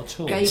 Because not at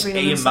all. It's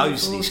Ian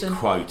Mosley's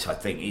quote. I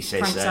think he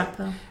says Frank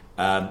Zappa.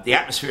 The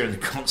atmosphere in the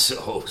concert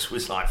halls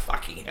was like,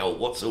 fucking hell,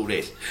 what's all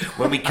this?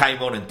 When we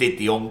came on and did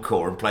the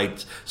encore and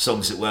played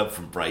songs that weren't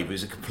from Brave, it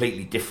was a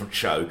completely different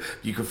show.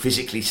 You could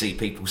physically see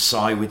people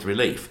sigh with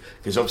relief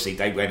because obviously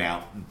they went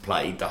out and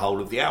played the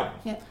whole of the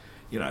album.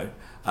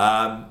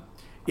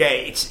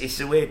 It's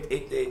a weird...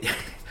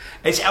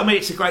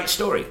 it's a great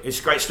story. It's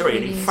a great story.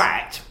 And in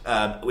fact,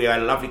 we had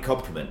a lovely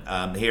compliment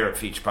here at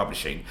Future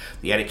Publishing.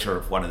 The editor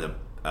of one of the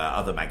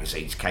other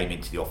magazines came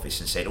into the office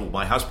and said, "Oh,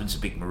 my husband's a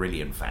big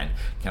Marillion fan.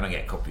 Can I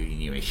get a copy of your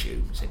new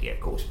issue?" I said, "Yeah, of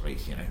course,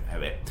 please.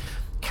 Have it."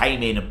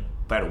 Came in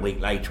about a week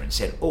later and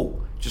said,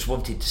 "Oh, just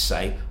wanted to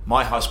say,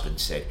 my husband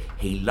said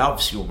he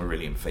loves your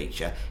Marillion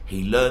feature.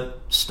 He learnt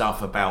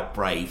stuff about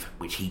Brave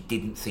which he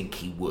didn't think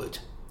he would."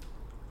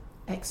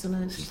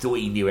 Excellent. He thought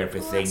he knew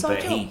everything, well,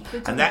 but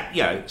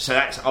so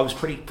that's. I was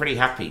pretty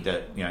happy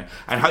that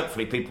and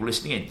hopefully people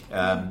listening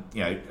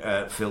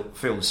in, feel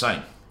the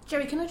same.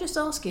 Jerry, can I just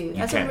ask you,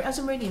 as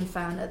a Marillion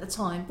fan at the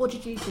time, what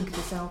did you think of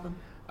this album?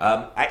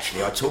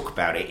 Actually, I talk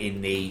about it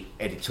in the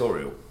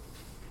editorial.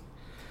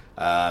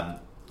 I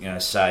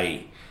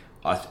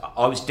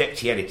was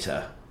deputy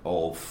editor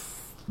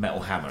of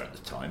Metal Hammer at the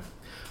time,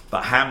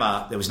 but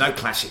Hammer, there was no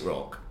classic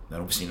rock. And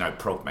obviously no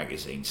prog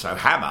magazine. So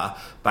Hammer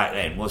back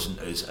then wasn't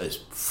as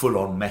full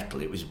on metal.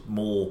 It was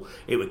more.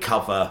 It would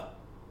cover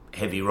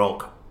heavy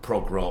rock,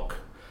 prog rock.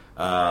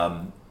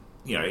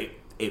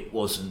 It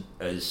wasn't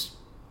as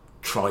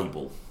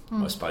tribal,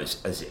 I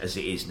suppose, as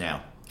it is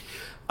now.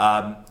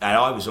 And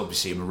I was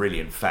obviously a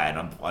Marillion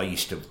fan. I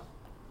used to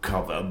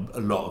cover a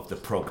lot of the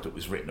prog that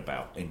was written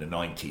about in the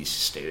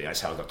 90s.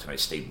 That's how I got to know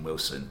Stephen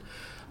Wilson.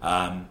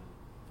 And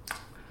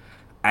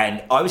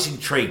I was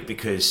intrigued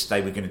because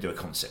they were going to do a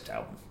concept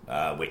album,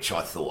 which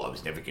I thought I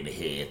was never going to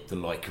hear the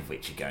like of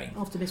which again.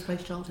 After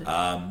Misplaced Childhood.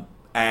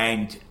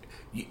 And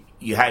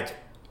you had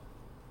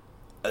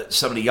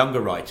some of the younger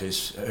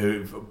writers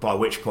who, by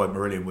which point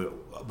Marillion,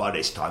 by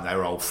this time, they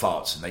were old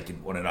farts and they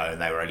didn't want to know,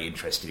 and they were only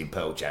interested in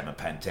Pearl Jam and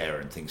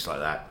Pantera and things like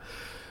that.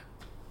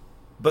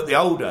 But the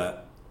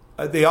older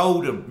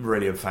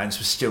Marillion fans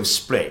were still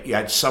split. You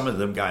had some of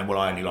them going, "Well,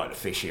 I only like the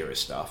Fish era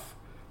stuff.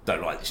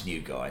 Don't like this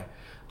new guy."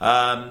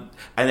 And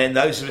then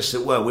those of us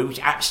that we were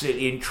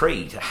absolutely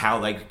intrigued at how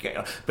they could get.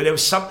 But there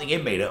was something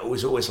in me that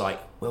was always like,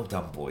 "Well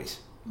done, boys,"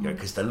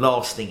 because the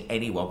last thing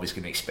anyone was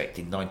going to expect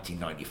in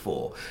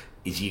 1994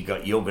 is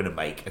you're going to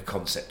make a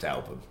concept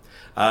album.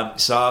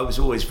 So I was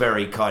always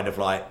very kind of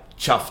like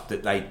chuffed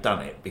that they'd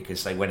done it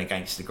because they went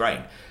against the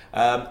grain,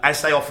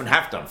 as they often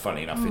have done,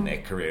 funny enough, in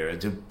their career,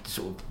 to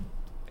sort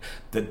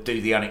of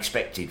do the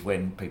unexpected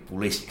when people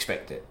least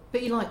expect it.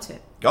 But you liked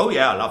it? Oh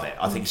yeah, I love it.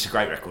 I think it's a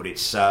great record.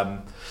 It's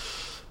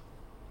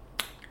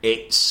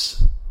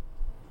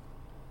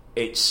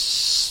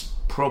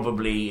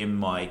probably in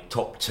my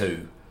top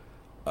 2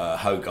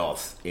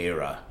 Hogarth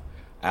era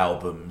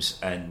albums,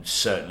 and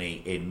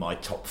certainly in my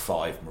top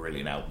 5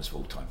 Marillion albums of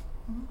all time.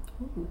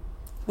 Ooh.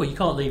 Well, you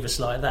can't leave us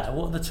like that.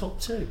 What are the top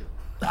 2?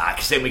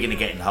 Because then we're going to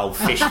get in the whole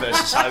Fish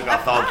versus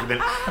Hogarth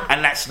argument,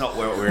 and that's not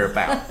what we're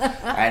about.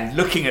 And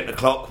looking at the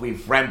clock,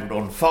 we've rambled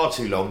on far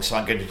too long, so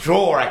I'm going to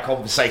draw our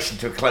conversation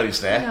to a close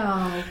there.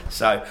 No.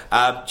 So,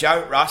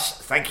 Joe, Russ,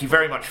 thank you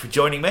very much for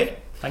joining me.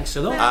 Thanks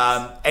a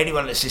lot.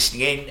 Anyone that's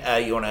listening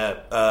in, you want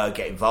to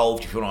get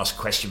involved, if you want to ask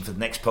a question for the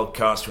next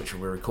podcast, which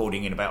we're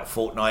recording in about a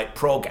fortnight,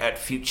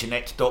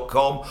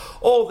 prog@futurenet.com,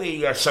 or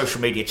the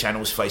social media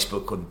channels,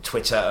 Facebook and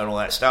Twitter and all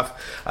that stuff.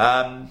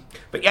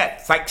 But yeah,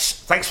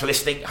 thanks for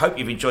listening. Hope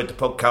you've enjoyed the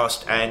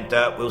podcast, and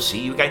we'll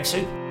see you again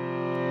soon.